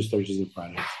Thursdays and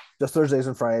Fridays. just Thursdays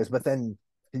and Fridays? But then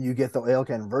can you get the ale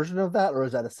can version of that, or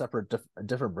is that a separate, a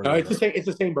different No, burger? it's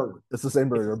the same burger. It's the same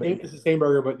burger. But It's the same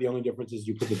burger, but the only difference is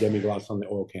you put the demi-glace on the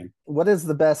oil can. what is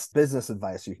the best business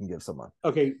advice you can give someone?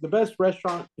 Okay, the best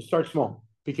restaurant, start small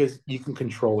because you can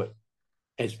control it.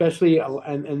 Especially,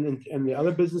 and the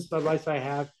other business advice I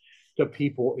have to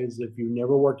people is if you've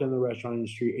never worked in the restaurant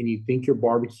industry and you think your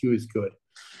barbecue is good,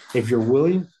 if you're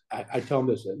willing, I tell them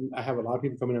this. I have a lot of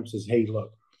people coming up and says, "Hey,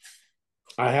 look,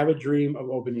 I have a dream of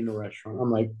opening a restaurant." I'm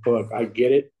like, "Look, I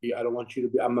get it. I don't want you to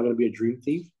be. I'm not going to be a dream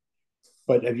thief.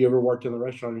 But have you ever worked in the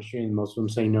restaurant industry?" And most of them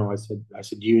say no. I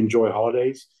said, "Do you enjoy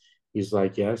holidays?" He's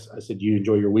like, "Yes." I said, "Do you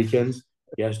enjoy your weekends?"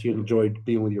 "Yes." "Do you enjoy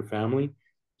being with your family?"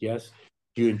 "Yes."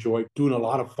 "Do you enjoy doing a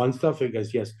lot of fun stuff?" He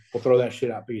goes, "Yes." "Well, throw that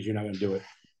shit out because you're not going to do it."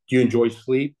 "Do you enjoy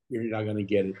sleep?" "You're not going to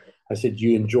get it." I said, "Do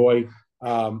you enjoy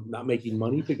not making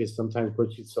money because sometimes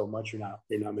puts you so much you're not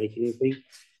making anything?"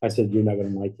 I said, "You're not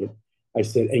going to like it." I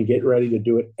said, "And get ready to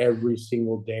do it every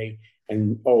single day.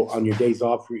 And on your days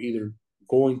off, you're either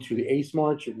going to the Ace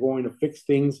March, you're going to fix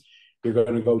things, you're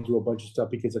going to go do a bunch of stuff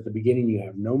because at the beginning you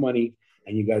have no money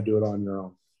and you got to do it on your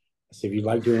own." I said, "If you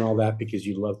like doing all that because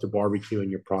you love to barbecue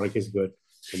and your product is good,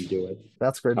 then do it."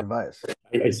 That's great advice.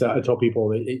 I tell people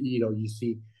that you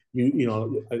see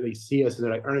they see us and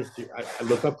they're like, "Ernest, I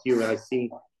look up to you and I see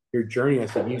your journey." I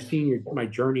said, "You've seen my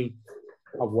journey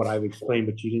of what I've explained,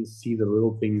 but you didn't see the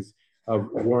little things of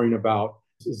worrying about,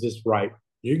 is this right?"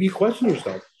 You question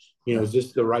yourself. Is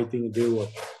this the right thing to do? Or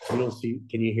you don't see?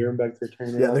 Can you hear him back there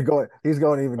turning it Yeah, they're up? going. He's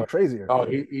going even crazier. Oh,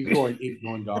 he's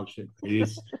going dog shit. You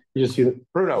just see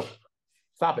Bruno,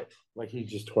 stop it! Like he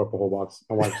just tore up a whole box.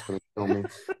 My wife's gonna kill me.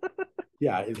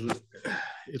 Yeah,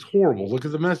 it's horrible. Look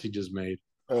at the mess he just made.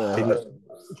 Can Uh,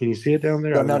 you, can you see it down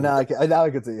there? no, I don't no, know. now I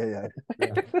can see. Yeah, Yeah. yeah.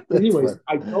 That's Anyways, fun.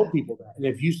 I tell people that, and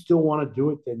if you still want to do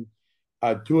it, then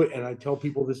do it. And I tell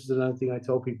people, this is another thing I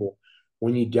tell people: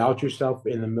 when you doubt yourself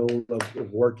in the middle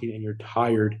of working and you're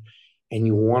tired and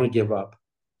you want to give up,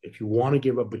 if you want to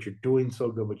give up, but you're doing so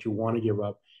good, but you want to give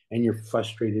up and you're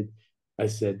frustrated, I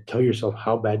said, tell yourself,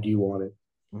 how bad do you want it?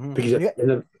 Because Yeah,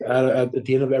 at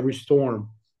the end of every storm,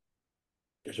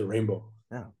 there's a rainbow.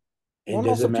 yeah. Well, It and also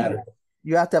doesn't too, matter.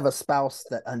 you have to have a spouse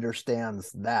that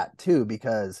understands that too,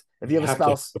 because if you You have a have to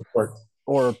have spouse support.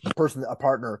 or a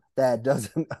partner that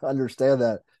doesn't understand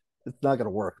that, it's not going to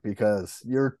work because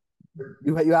you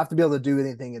have to be able to do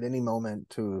anything at any moment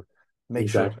to make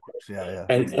sure it Exactly. works. Yeah, yeah,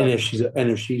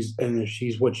 And if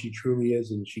she's what she truly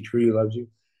is and she truly loves you,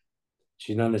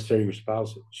 she's not necessarily your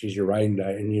spouse. She's your riding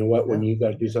guy. And you know what? When yeah. you got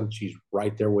to do something, she's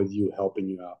right there with you, helping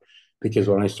you out. Because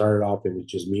when I started off, it was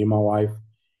just me and my wife,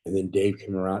 and then Dave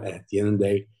came around. And at the end of the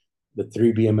day, the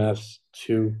three BMFs,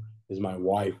 two is my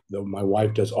wife. Though my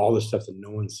wife does all the stuff that no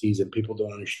one sees, and people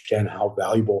don't understand how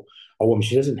valuable a woman.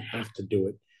 She doesn't have to do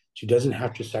it. She doesn't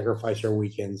have to sacrifice her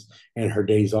weekends and her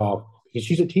days off because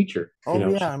she's a teacher. Oh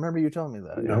yeah, I remember you telling me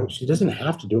that. Yeah, She doesn't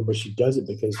have to do it, but she does it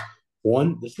because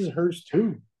one, this is hers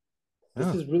too. This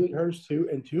yeah. is really hers too,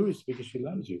 and two is because she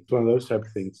loves you. It's one of those type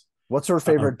of things. What's her Um,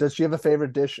 favorite? Does she have a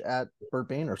favorite dish at Burt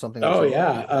Bean or something that oh she?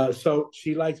 yeah, so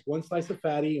she likes one slice of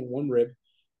fatty and one rib,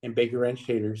 and bacon ranch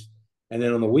taters, and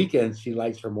then on the weekends she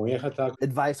likes her molleja taco.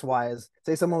 Advice wise,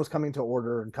 say someone was coming to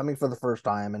order and coming for the first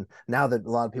time, and now that a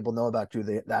lot of people know about you,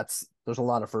 there's a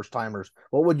lot of first timers.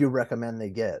 What would you recommend they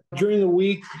get? During the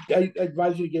week, I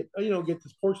advise you to get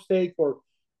this pork steak or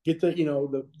get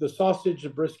the sausage, the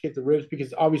brisket, the ribs,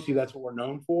 because obviously that's what we're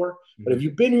known for. But if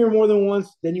you've been here more than once,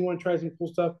 then you want to try some cool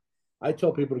stuff. I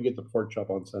tell people to get the pork chop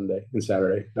on Sunday and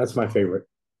Saturday. That's my favorite.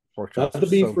 Pork Not chops are the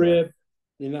so beef good. rib,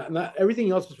 not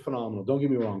everything else is phenomenal. Don't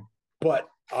get me wrong, but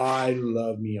I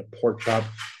love me a pork chop,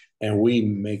 and we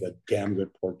make a damn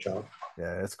good pork chop.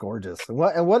 Yeah, it's gorgeous.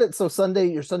 So Sunday,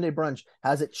 your Sunday brunch,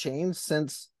 has it changed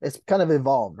since it's kind of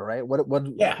evolved, right?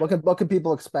 Yeah, What can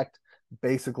people expect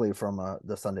basically from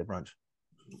the Sunday brunch?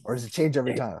 Or does it change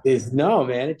every time? is no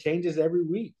man. It changes every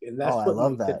week, and Oh, that's I what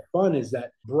love makes it that. fun. Is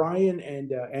that Brian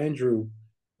and Andrew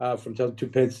from Tell the Two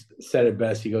Pits said it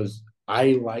best. He goes,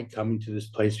 "I like coming to this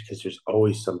place because there's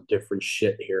always some different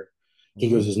shit here." He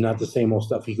Hmm. goes, "It's not the same old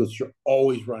stuff." He goes, "You're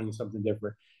always running something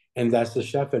different," and that's the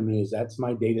chef in me. Is that's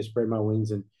my day to spread my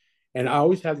wings and I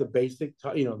always have the basic,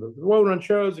 the well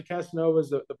rancheros, the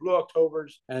Casanovas, the Blue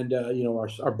Octobers, and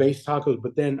our base tacos.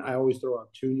 But then I always throw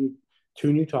out two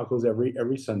new tacos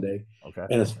every Sunday, Okay.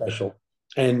 and a special.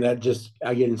 And that just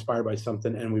I get inspired by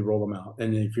something, and we roll them out.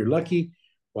 And if you're lucky,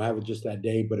 we'll have it just that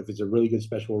day. But if it's a really good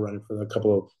special, we'll run it for a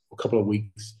couple of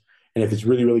weeks. And if it's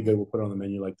really really good, we'll put it on the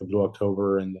menu like the Blue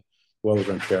October and the Wells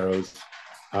Rancheros.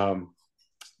 Um,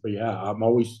 but yeah, I'm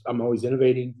always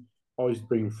innovating, always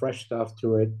bringing fresh stuff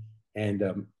to it, and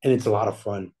it's a lot of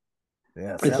fun.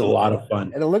 Yes. It's a lot of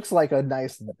fun. And it looks like a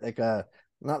nice, like a,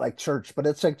 not like church, but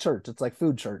it's like church. It's like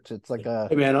food church. It's like a,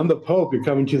 Hey man, I'm the Pope. You're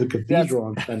coming to the yes, cathedral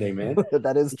on Sunday, man.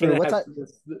 that is You're true. gonna have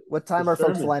What the time are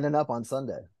folks sermon. lining up on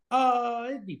Sunday?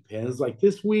 It depends. Like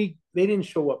this week, they didn't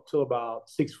show up till about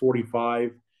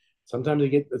 6:45. Sometimes I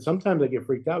get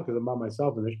freaked out because I'm by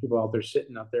myself and there's people out there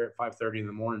sitting out there at 5:30 in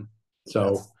the morning.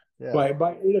 So That's, yeah.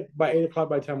 by 8 o'clock,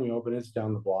 by the time we open, it's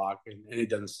down the block and it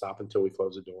doesn't stop until we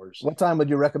close the doors. What time would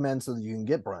you recommend so that you can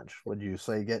get brunch? Would you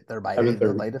say get there by Seven 8 the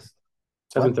thirty. latest?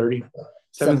 Seven What? thirty.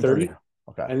 Seven 7:30. thirty.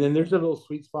 Okay. And then there's a little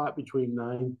sweet spot between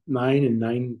nine and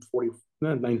 9:40,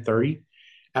 9:30.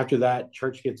 After that,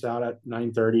 church gets out at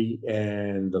 9:30,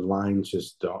 and the lines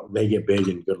just they get big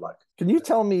and good luck. Can you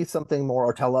tell me something more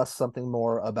or tell us something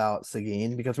more about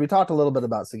Seguin? Because we talked a little bit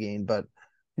about Seguin, but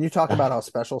can you talk about how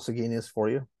special Seguin is for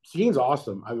you? Seguin's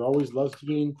awesome. I've always loved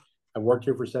Seguin. I worked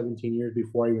here for 17 years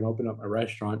before I even opened up my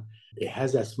restaurant. It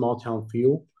has that small town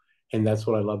feel, and that's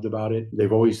what I loved about it.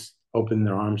 They've always opened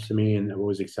their arms to me and they've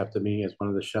always accepted me as one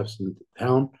of the chefs in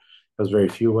town. There was very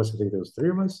few of us. I think there was three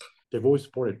of us. They've always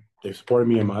supported. They've supported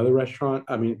me in my other restaurant.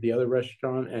 I mean, the other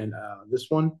restaurant and this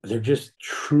one. They're just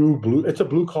true blue. It's a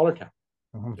blue collar town.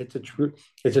 Mhm.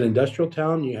 It's an industrial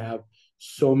town. You have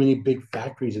so many big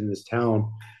factories in this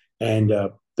town, and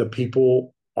the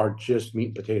people are just meat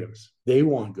and potatoes. They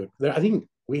want good. I think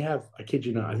we have. I kid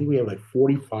you not. I think we have like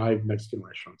 45 Mexican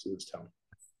restaurants in this town.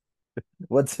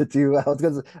 What's it do? I was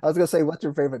gonna say, what's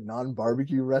your favorite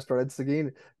non-barbecue restaurant in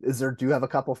Seguin? Do you have a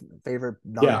couple favorite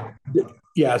non? Yeah,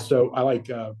 yeah. So I like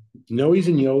Noe's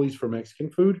and Yoli's for Mexican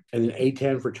food, and then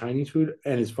A10 for Chinese food.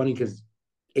 And it's funny because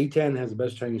A10 has the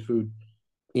best Chinese food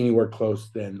anywhere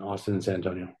close than Austin and San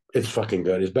Antonio. It's fucking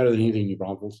good. It's better than anything in New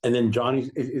Braunfels. And then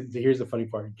here's the funny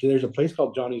part. There's a place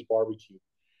called Johnny's Barbecue.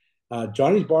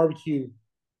 Johnny's Barbecue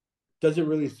doesn't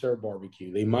really serve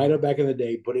barbecue. They might have back in the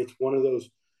day, but it's one of those,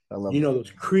 I love.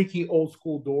 those creaky old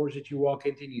school doors that you walk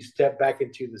into and you step back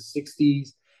into the 60s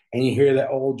and you hear that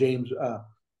old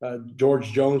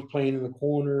George Jones playing in the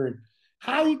corner and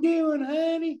how you doing,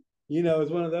 honey?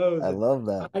 It's one of those. I And, love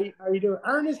that. how you doing,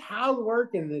 Ernest? How's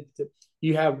working?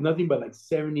 You have nothing but like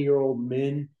 70-year-old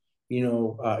men,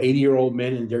 80-year-old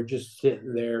men, and they're just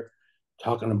sitting there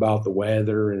talking about the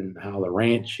weather and how the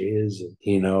ranch is,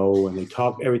 and they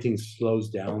talk, everything slows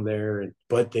down there,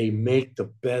 but they make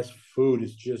the best food.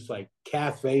 It's just like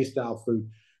cafe style food,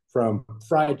 from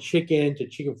fried chicken to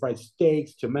chicken fried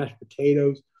steaks to mashed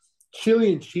potatoes.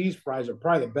 Chili and cheese fries are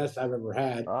probably the best I've ever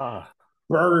had. Ah,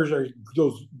 Burgers are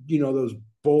those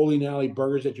bowling alley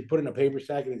burgers that you put in a paper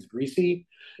sack and it's greasy,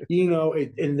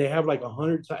 and they have like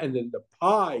 100, and then the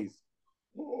pies.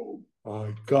 Oh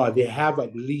my God, they have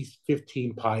at least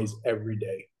 15 pies every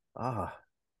day. ah.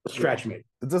 Scratch made.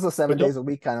 Is this a But 7 days a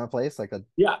week kind of place? Like a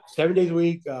yeah, 7 days a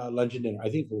week, lunch and dinner. I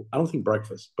don't think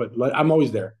breakfast, but I'm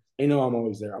always there. I'm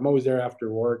always there. I'm always there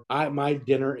after work. My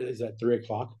dinner is at 3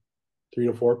 o'clock, 3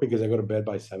 to 4, because I go to bed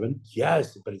by 7.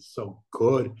 Yes, but it's so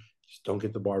good. Just don't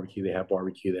get the barbecue. They have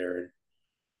barbecue there.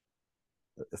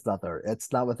 it's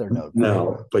not what they're known for,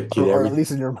 No, but get or at everything.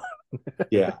 least in your mind.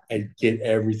 Yeah, and get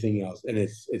everything else, and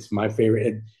it's my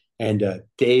favorite. And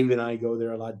Dave and I go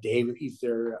there a lot. Dave eats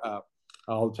there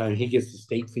all the time. He gets the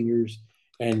steak fingers,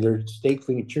 and they're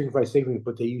chicken fried steak fingers,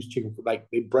 but they use like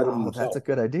they bread them Oh, that's a themselves.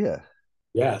 good idea.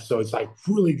 Yeah, so it's like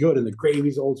really good, and the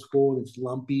gravy's old school, and it's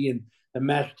lumpy, and the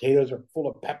mashed potatoes are full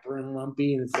of pepper and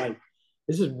lumpy, and it's like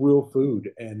this is real food,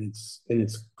 and it's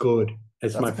good.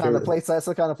 It's That's my the kind of favorite. place. That's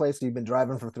the kind of place you've been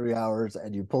driving for 3 hours,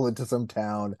 and you pull into some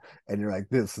town, and you're like,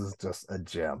 "This is just a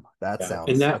gem." That Yeah, and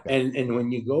sounds that okay. and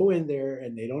when you go in there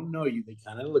and they don't know you, they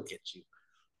kind of look at you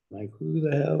like, "Who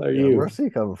the hell are Yeah, you?" where's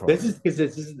he coming This from? is because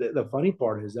this is the funny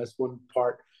part is that's one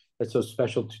part that's so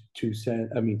special to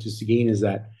Seguin is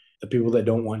that the people that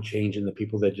don't want change and the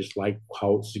people that just like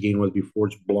how Seguin was before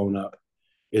it's blown up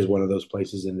is one of those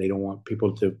places, and they don't want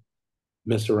people to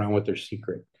mess around with their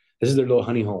secret. This is their little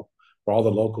honey hole where all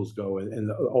the locals go, and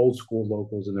the old school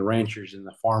locals and the ranchers and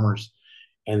the farmers,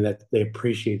 and that they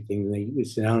appreciate things. And they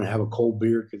sit down and have a cold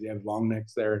beer because they have long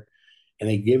necks there, and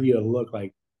they give you a look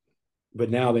like. But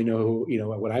now they know who you know.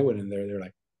 When I went in there, they're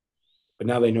like, but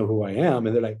now they know who I am,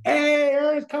 and they're like, "Hey,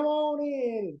 Ernest, come on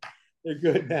in." They're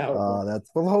good now, but That's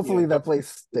well. Hopefully, but that place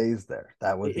stays there.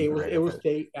 That would be great it if was it.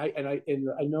 stay.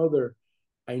 I know they're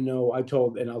I know I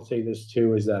told, and I'll say this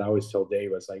too, is that I always tell Dave,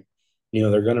 I was like,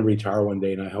 they're going to retire one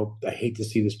day, and I hate to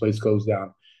see this place goes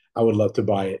down. I would love to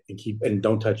buy it and keep, and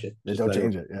don't touch it. They Just don't let it.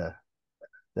 change it. Yeah,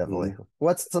 definitely. Mhm.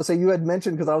 What's so? So you had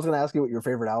mentioned because I was going to ask you what your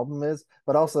favorite album is,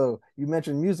 but also you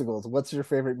mentioned musicals. What's your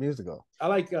favorite musical? I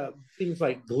like things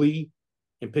like Glee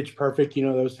and Pitch Perfect,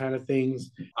 those kind of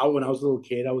things. When I was a little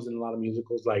kid, I was in a lot of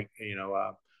musicals like,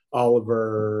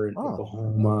 Oliver and Oh,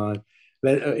 Oklahoma.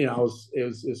 Then, it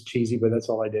was cheesy, but that's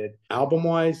all I did. Album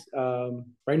wise,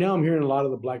 right now I'm hearing a lot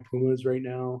of the Black Pumas right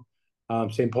now.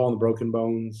 St. Paul and the Broken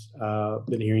Bones.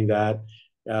 Been hearing that.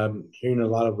 Hearing a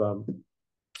lot of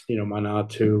Mana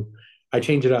too. I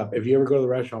change it up. If you ever go to the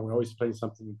restaurant, we're always playing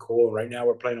something cool. Right now,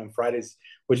 we're playing on Fridays,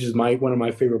 which is one of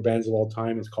my favorite bands of all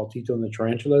time. It's called Tito and the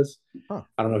Tarantulas. huh.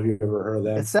 I don't know if you've ever heard of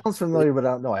It them. sounds familiar, but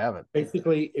I don't know. I haven't.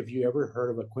 Basically, if you ever heard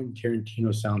of a Quentin Tarantino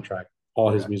soundtrack,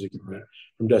 all his Okay. music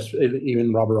is in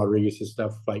even Robert Rodriguez's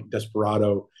stuff like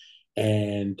Desperado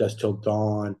and Dust Till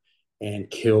Dawn and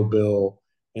Kill Bill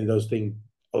and those things.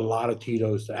 A lot of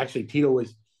Tito's. Actually, Tito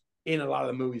was in a lot of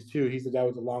the movies too. He's the guy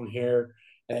with the long hair.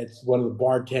 It's one of the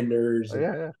bartenders, Oh,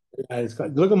 yeah, yeah.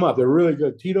 and look them up. They're really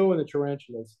good. Tito and the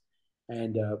Tarantulas,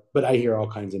 and but I hear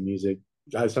all kinds of music.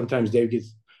 Sometimes Dave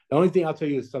gets. The only thing I'll tell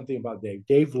you is something about Dave.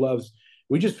 Dave loves.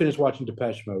 We just finished watching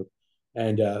Depeche Mode,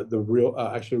 and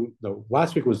actually the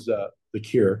last week was The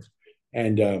Cure,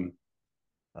 and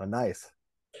Oh, nice.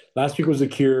 last week was The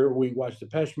Cure. We watched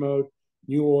Depeche Mode,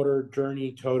 New Order,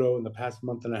 Journey, Toto in the past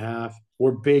month and a half.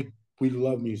 We're big. We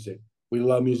love music. We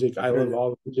love music. I love all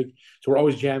the music. So we're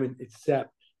always jamming,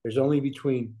 except there's only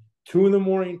between 2 in the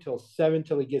morning till 7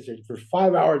 till he gets there. For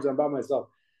 5 hours, I'm by myself.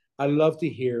 I love to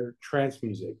hear trance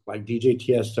music like DJ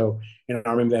Tiesto and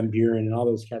Armin van Buren and all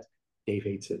those cats. Dave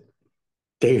hates it.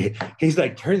 He's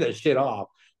like, turn that shit off.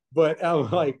 But I'm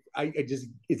like, I just,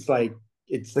 it's like,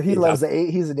 So he it's loves the eight.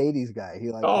 He's an '80s guy. we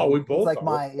He's both like are.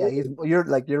 We're my yeah.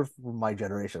 old. You're from my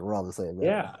generation. We're all the same.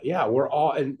 Yeah. Yeah, we're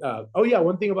all. And oh yeah,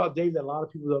 one thing about Dave that a lot of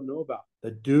people don't know about: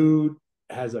 the dude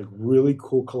has a really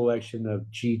cool collection of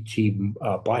GT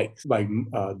bikes, like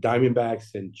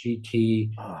Diamondbacks and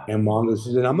GT Ah, and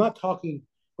Mongooses. And I'm not talking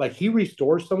like he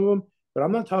restores some of them, but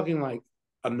I'm not talking like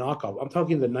a knockoff. I'm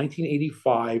talking the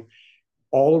 1985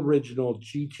 all original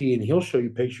GT, and he'll show you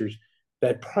pictures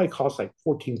that probably cost like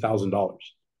 $14,000.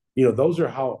 Those are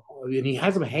how, and he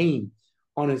has them hanging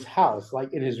on his house,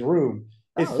 like in his room.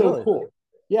 It's oh, so really? cool.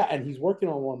 Yeah, and he's working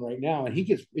on one right now, and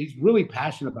he's really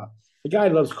passionate about. The guy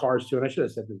loves cars too, and I should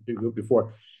have said this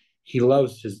before. He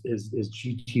loves his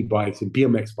GT bikes and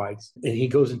BMX bikes, and he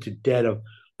goes into debt of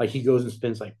like he goes and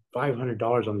spends like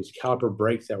 $500 on these caliper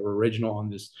brakes that were original on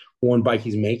this one bike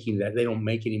he's making that they don't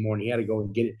make anymore, and he had to go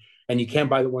and get it. And you can't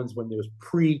buy the ones when there was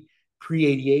pre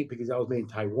 88 because that was made in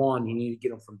Taiwan. You need to get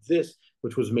them from this,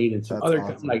 which was made in some That's other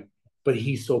awesome. like. But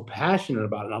he's so passionate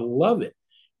about it, and I love it.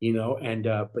 And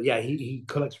but yeah, he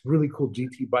collects really cool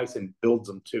GT bikes and builds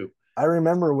them too. I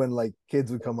remember when like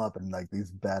kids would come up and like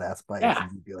these badass bikes, Yeah,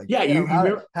 and you'd be like, yeah. You "Damn, you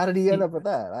remember? how did he end You, up with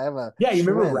that?" I have a yeah, you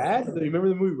remember Schwinn. Rad? You remember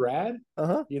the movie Rad?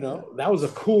 Uh-huh. That was a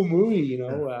cool movie.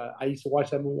 Yeah. I used to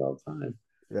watch that movie all the time.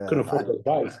 Yeah. Couldn't afford those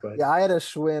bikes, but Yeah, I had a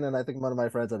Schwinn, and I think one of my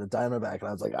friends had a Diamondback, and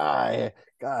I was like,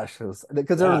 gosh, it was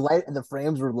because they were yeah, light and the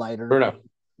frames were fair lighter. enough.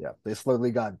 Yeah, they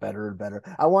slowly got better and better.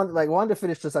 Wanted to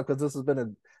finish this up because this has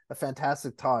been a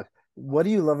fantastic talk. What do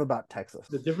you love about Texas?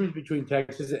 The difference between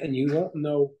Texas and you won't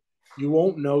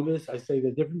know this. I say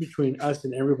the difference between us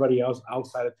and everybody else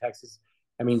outside of Texas,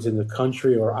 that means in the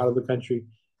country or out of the country,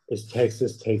 is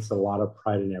Texas takes a lot of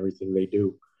pride in everything they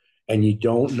do. And you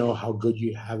don't know how good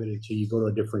you have it until you go to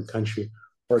a different country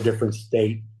or a different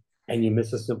state and you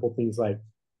miss the simple things like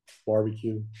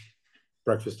barbecue,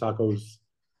 breakfast tacos,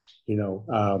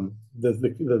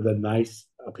 the nice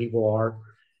people are,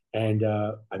 and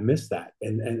I miss that.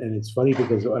 And it's funny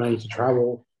because when I used to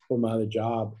travel or my other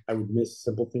job, I would miss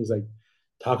simple things like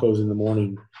tacos in the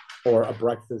morning or a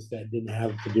breakfast that didn't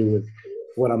have to do with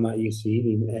what I'm not used to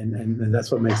eating. And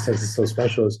that's what makes Texas so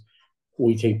special is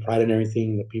we take pride in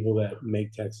everything. The people that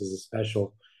make Texas is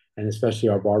special, and especially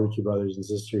our barbecue brothers and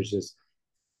sisters, is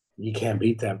you can't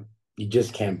beat them. You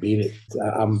just can't beat it.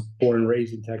 I'm born and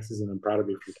raised in Texas, and I'm proud to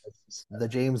be from Texas. The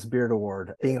James Beard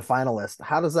Award, being a finalist.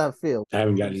 How does that feel? I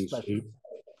haven't gotten Pretty any special. sleep.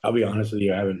 I'll be honest with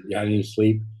you, I haven't gotten any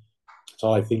sleep. That's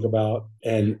all I think about.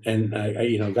 And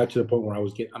I got to the point where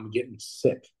I'm getting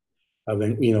sick.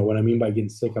 What I mean by getting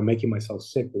sick, I'm making myself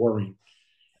sick, worrying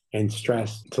and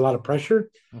stressed. It's a lot of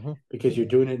pressure Mhm. because you're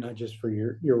doing it not just for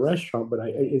your restaurant, but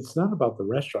it's not about the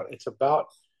restaurant. It's about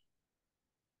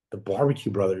the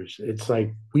barbecue brothers. It's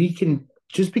like we can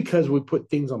just because we put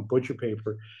things on butcher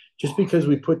paper, just because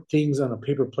we put things on a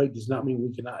paper plate does not mean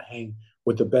we cannot hang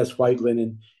with the best white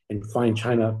linen and fine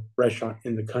china restaurant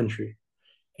in the country.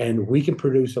 And we can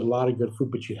produce a lot of good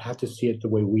food, but you have to see it the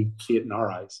way we see it in our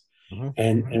eyes. Mhm.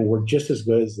 And we're just as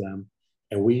good as them.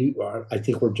 And I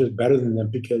think we're just better than them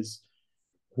because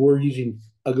we're using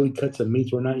ugly cuts of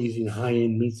meats. We're not using high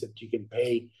end meats that you can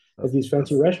pay as these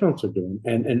fancy restaurants are doing.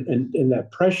 And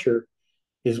that pressure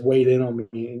is weighed in on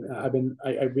me. And I've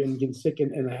been getting sick,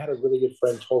 and I had a really good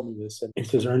friend told me this, and he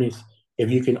says, Ernest, if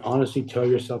you can honestly tell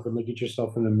yourself and look at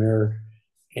yourself in the mirror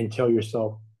and tell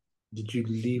yourself, did you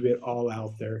leave it all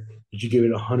out there? Did you give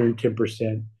it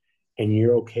 110%? And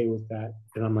you're okay with that?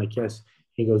 And I'm like, yes.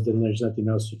 He goes, then there's nothing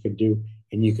else you can do.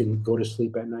 And you can go to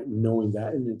sleep at night knowing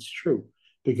that. And it's true.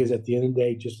 Because at the end of the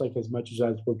day, just like as much as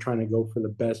we're trying to go for the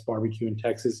best barbecue in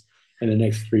Texas in the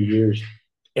next 3 years,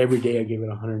 every day I give it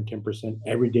 110%.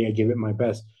 Every day I give it my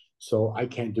best. So I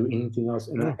can't do anything else.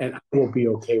 Yeah. And I will be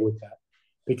okay with that.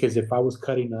 Because if I was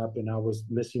cutting up and I was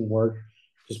missing work,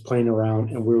 just playing around,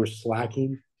 and we were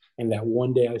slacking, and that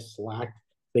one day I slacked,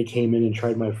 they came in and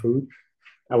tried my food,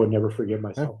 I would never forgive Yeah,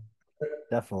 myself.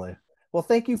 definitely. Well,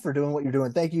 thank you for doing what you're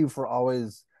doing. Thank you for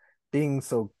always being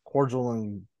so cordial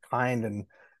and kind. And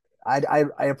I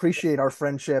appreciate our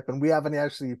friendship. And we haven't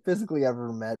actually physically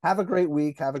ever met. Have a great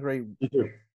week. Have a great You too.